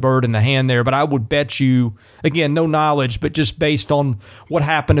taking the bird in the hand there, but I would bet you, again, no knowledge, but just based on what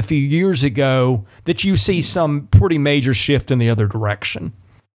happened a few years ago, that you see some pretty major shift in the other direction.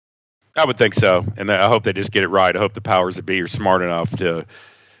 I would think so, and I hope they just get it right. I hope the powers that be are smart enough to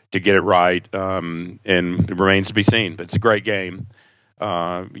get it right, and it remains to be seen. But it's a great game.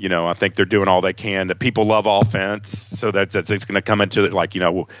 I think they're doing all they can. That people love offense, so that's it's going to come into it. Like,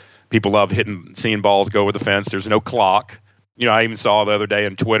 people love seeing balls go over the fence. There's no clock. I even saw the other day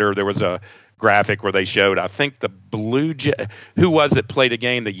on Twitter there was a graphic where they showed, I think the Blue Jay, who was it, played a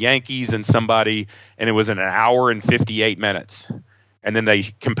game, the Yankees and somebody, and it was an hour and 58 minutes. And then they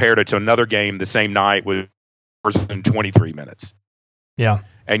compared it to another game the same night with worse than 23 minutes. Yeah.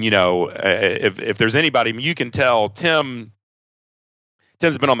 And, if there's anybody, you can tell Tim's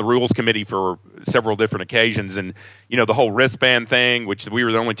been on the rules committee for several different occasions. And, the whole wristband thing, which we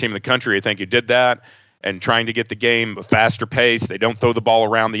were the only team in the country, I think, who did that, and trying to get the game a faster pace. They don't throw the ball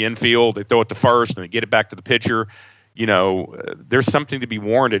around the infield. They throw it to first and they get it back to the pitcher. There's something to be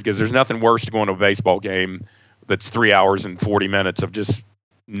warranted, because there's nothing worse to go into a baseball game that's 3 hours and 40 minutes of just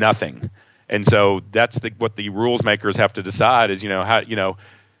nothing. And so that's what the rules makers have to decide is,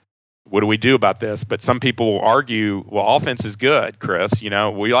 what do we do about this? But some people will argue, well, offense is good, Chris.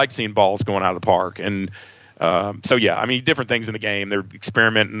 We like seeing balls going out of the park. And different things in the game. They're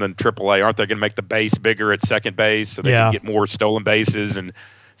experimenting in AAA. Aren't they going to make the base bigger at second base so they can get more stolen bases? And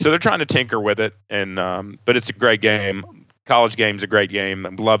so they're trying to tinker with it. And but it's a great game. College game's a great game. I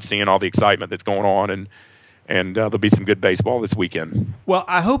love seeing all the excitement that's going on. And there'll be some good baseball this weekend. Well,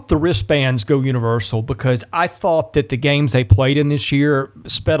 I hope the wristbands go universal, because I thought that the games they played in this year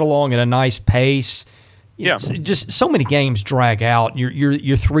sped along at a nice pace. Just so many games drag out. You're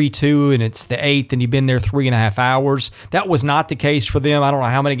 3-2 and it's the 8th and you've been there 3.5 hours. That was not the case for them. I don't know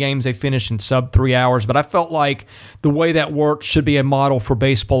how many games they finished in sub 3 hours, but I felt like the way that worked should be a model for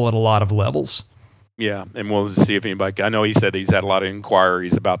baseball at a lot of levels. Yeah, and we'll see if anybody – I know he said he's had a lot of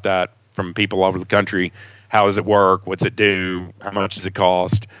inquiries about that from people all over the country. How does it work? What's it do? How much does it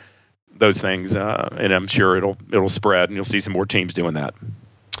cost? Those things, and I'm sure it'll spread, and you'll see some more teams doing that.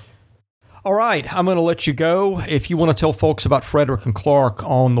 All right, I'm going to let you go. If you want to tell folks about Frederick and Clark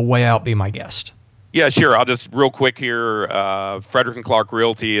on the way out, be my guest. Yeah, sure. I'll just real quick here. Frederick and Clark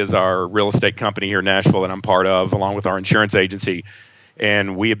Realty is our real estate company here in Nashville that I'm part of, along with our insurance agency.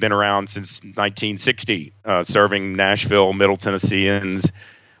 And we have been around since 1960, serving Nashville, Middle Tennesseans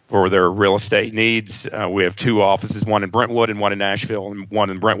for their real estate needs. We have 2 offices, one in Brentwood and one in Nashville, and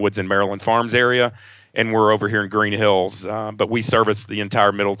one in Brentwood's in Maryland Farms area. And we're over here in Green Hills, but we service the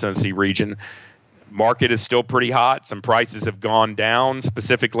entire Middle Tennessee region. Market is still pretty hot. Some prices have gone down.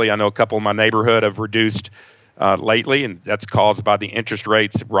 Specifically, I know a couple in my neighborhood have reduced lately, and that's caused by the interest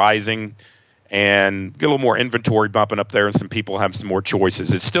rates rising and get a little more inventory bumping up there, and some people have some more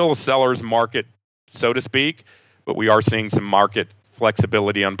choices. It's still a seller's market, so to speak, but we are seeing some market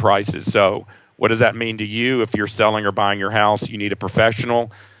flexibility on prices. So what does that mean to you? If you're selling or buying your house, you need a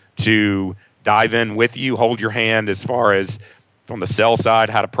professional to dive in with you, hold your hand as far as from the sell side,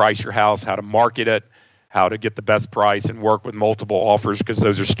 how to price your house, how to market it, how to get the best price, and work with multiple offers, because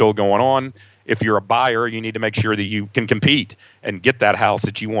those are still going on. If you're a buyer, you need to make sure that you can compete and get that house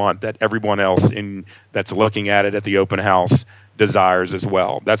that you want, that everyone else that's looking at it at the open house desires as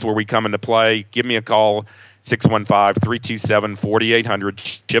well. That's where we come into play. Give me a call,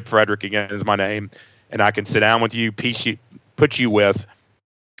 615-327-4800. Chip Frederick, again, is my name. And I can sit down with you, put you with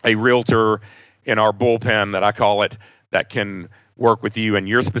a realtor in our bullpen, that I call it, that can work with you in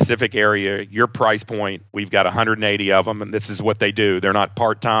your specific area, your price point. We've got 180 of them, and this is what they do. They're not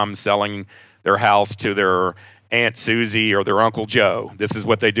part-time selling their house to their Aunt Susie or their Uncle Joe. This is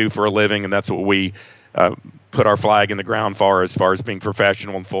what they do for a living, and that's what we put our flag in the ground for, as far as being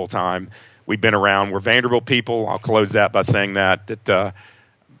professional and full-time. We've been around. We're Vanderbilt people. I'll close that by saying that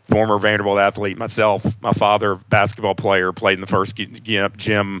former Vanderbilt athlete myself. My father, basketball player, played in the first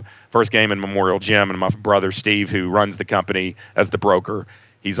game in Memorial Gym, and my brother Steve, who runs the company as the broker,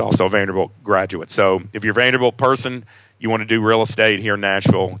 he's also a Vanderbilt graduate. So if you're a Vanderbilt person, you want to do real estate here in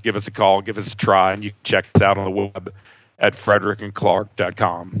Nashville, give us a call, give us a try, and you can check us out on the web at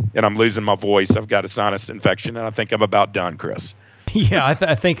frederickandclark.com. And I'm losing my voice. I've got a sinus infection, and I think I'm about done, Chris. Yeah,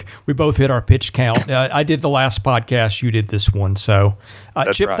 I think we both hit our pitch count. I did the last podcast. You did this one. So,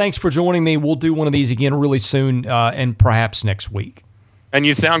 Chip, right. Thanks for joining me. We'll do one of these again really soon, and perhaps next week. And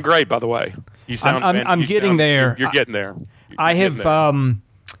you sound great, by the way. You sound. I'm getting there. You're getting there. I have.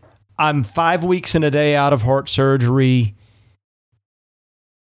 I'm 5 weeks and a day out of heart surgery.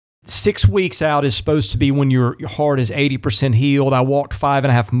 6 weeks out is supposed to be when your heart is 80% healed. I walked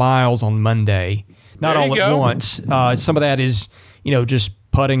 5.5 miles on Monday, not all at once. Some of that is, just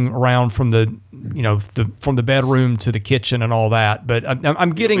putting around from the bedroom to the kitchen and all that. But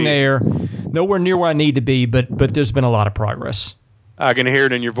I'm getting there. Nowhere near where I need to be, but there's been a lot of progress. I can hear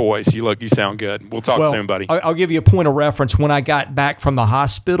it in your voice. You sound good. We'll talk soon, buddy. I'll give you a point of reference. When I got back from the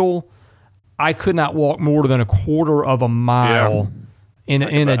hospital, I could not walk more than a quarter of a mile in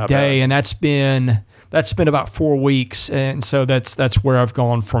a day, and that's been about 4 weeks, and so that's where I've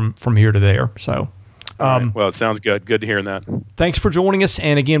gone from here to there. So, right. Well, it sounds good. Good to hear that. Thanks for joining us,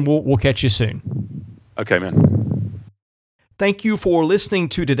 and again, we'll catch you soon. Okay, man. Thank you for listening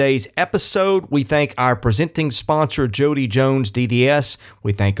to today's episode. We thank our presenting sponsor, Jody Jones DDS.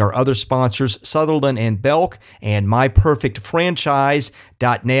 We thank our other sponsors, Sutherland and Belk and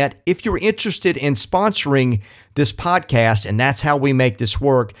MyPerfectFranchise.net. If you're interested in sponsoring this podcast, and that's how we make this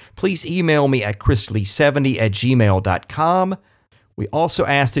work, please email me at chrisley70@gmail.com. We also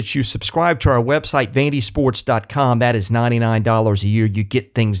ask that you subscribe to our website, VandySports.com. That is $99 a year. You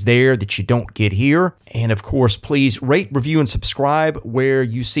get things there that you don't get here. And of course, please rate, review, and subscribe where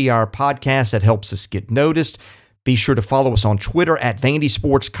you see our podcast. That helps us get noticed. Be sure to follow us on Twitter at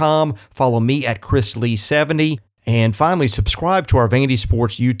VandySports.com. Follow me at ChrisLee70. And finally, subscribe to our Vandy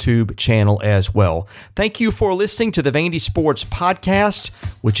Sports YouTube channel as well. Thank you for listening to the Vandy Sports Podcast,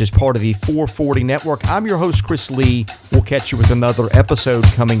 which is part of the 440 Network. I'm your host, Chris Lee. We'll catch you with another episode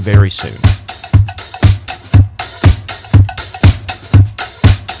coming very soon.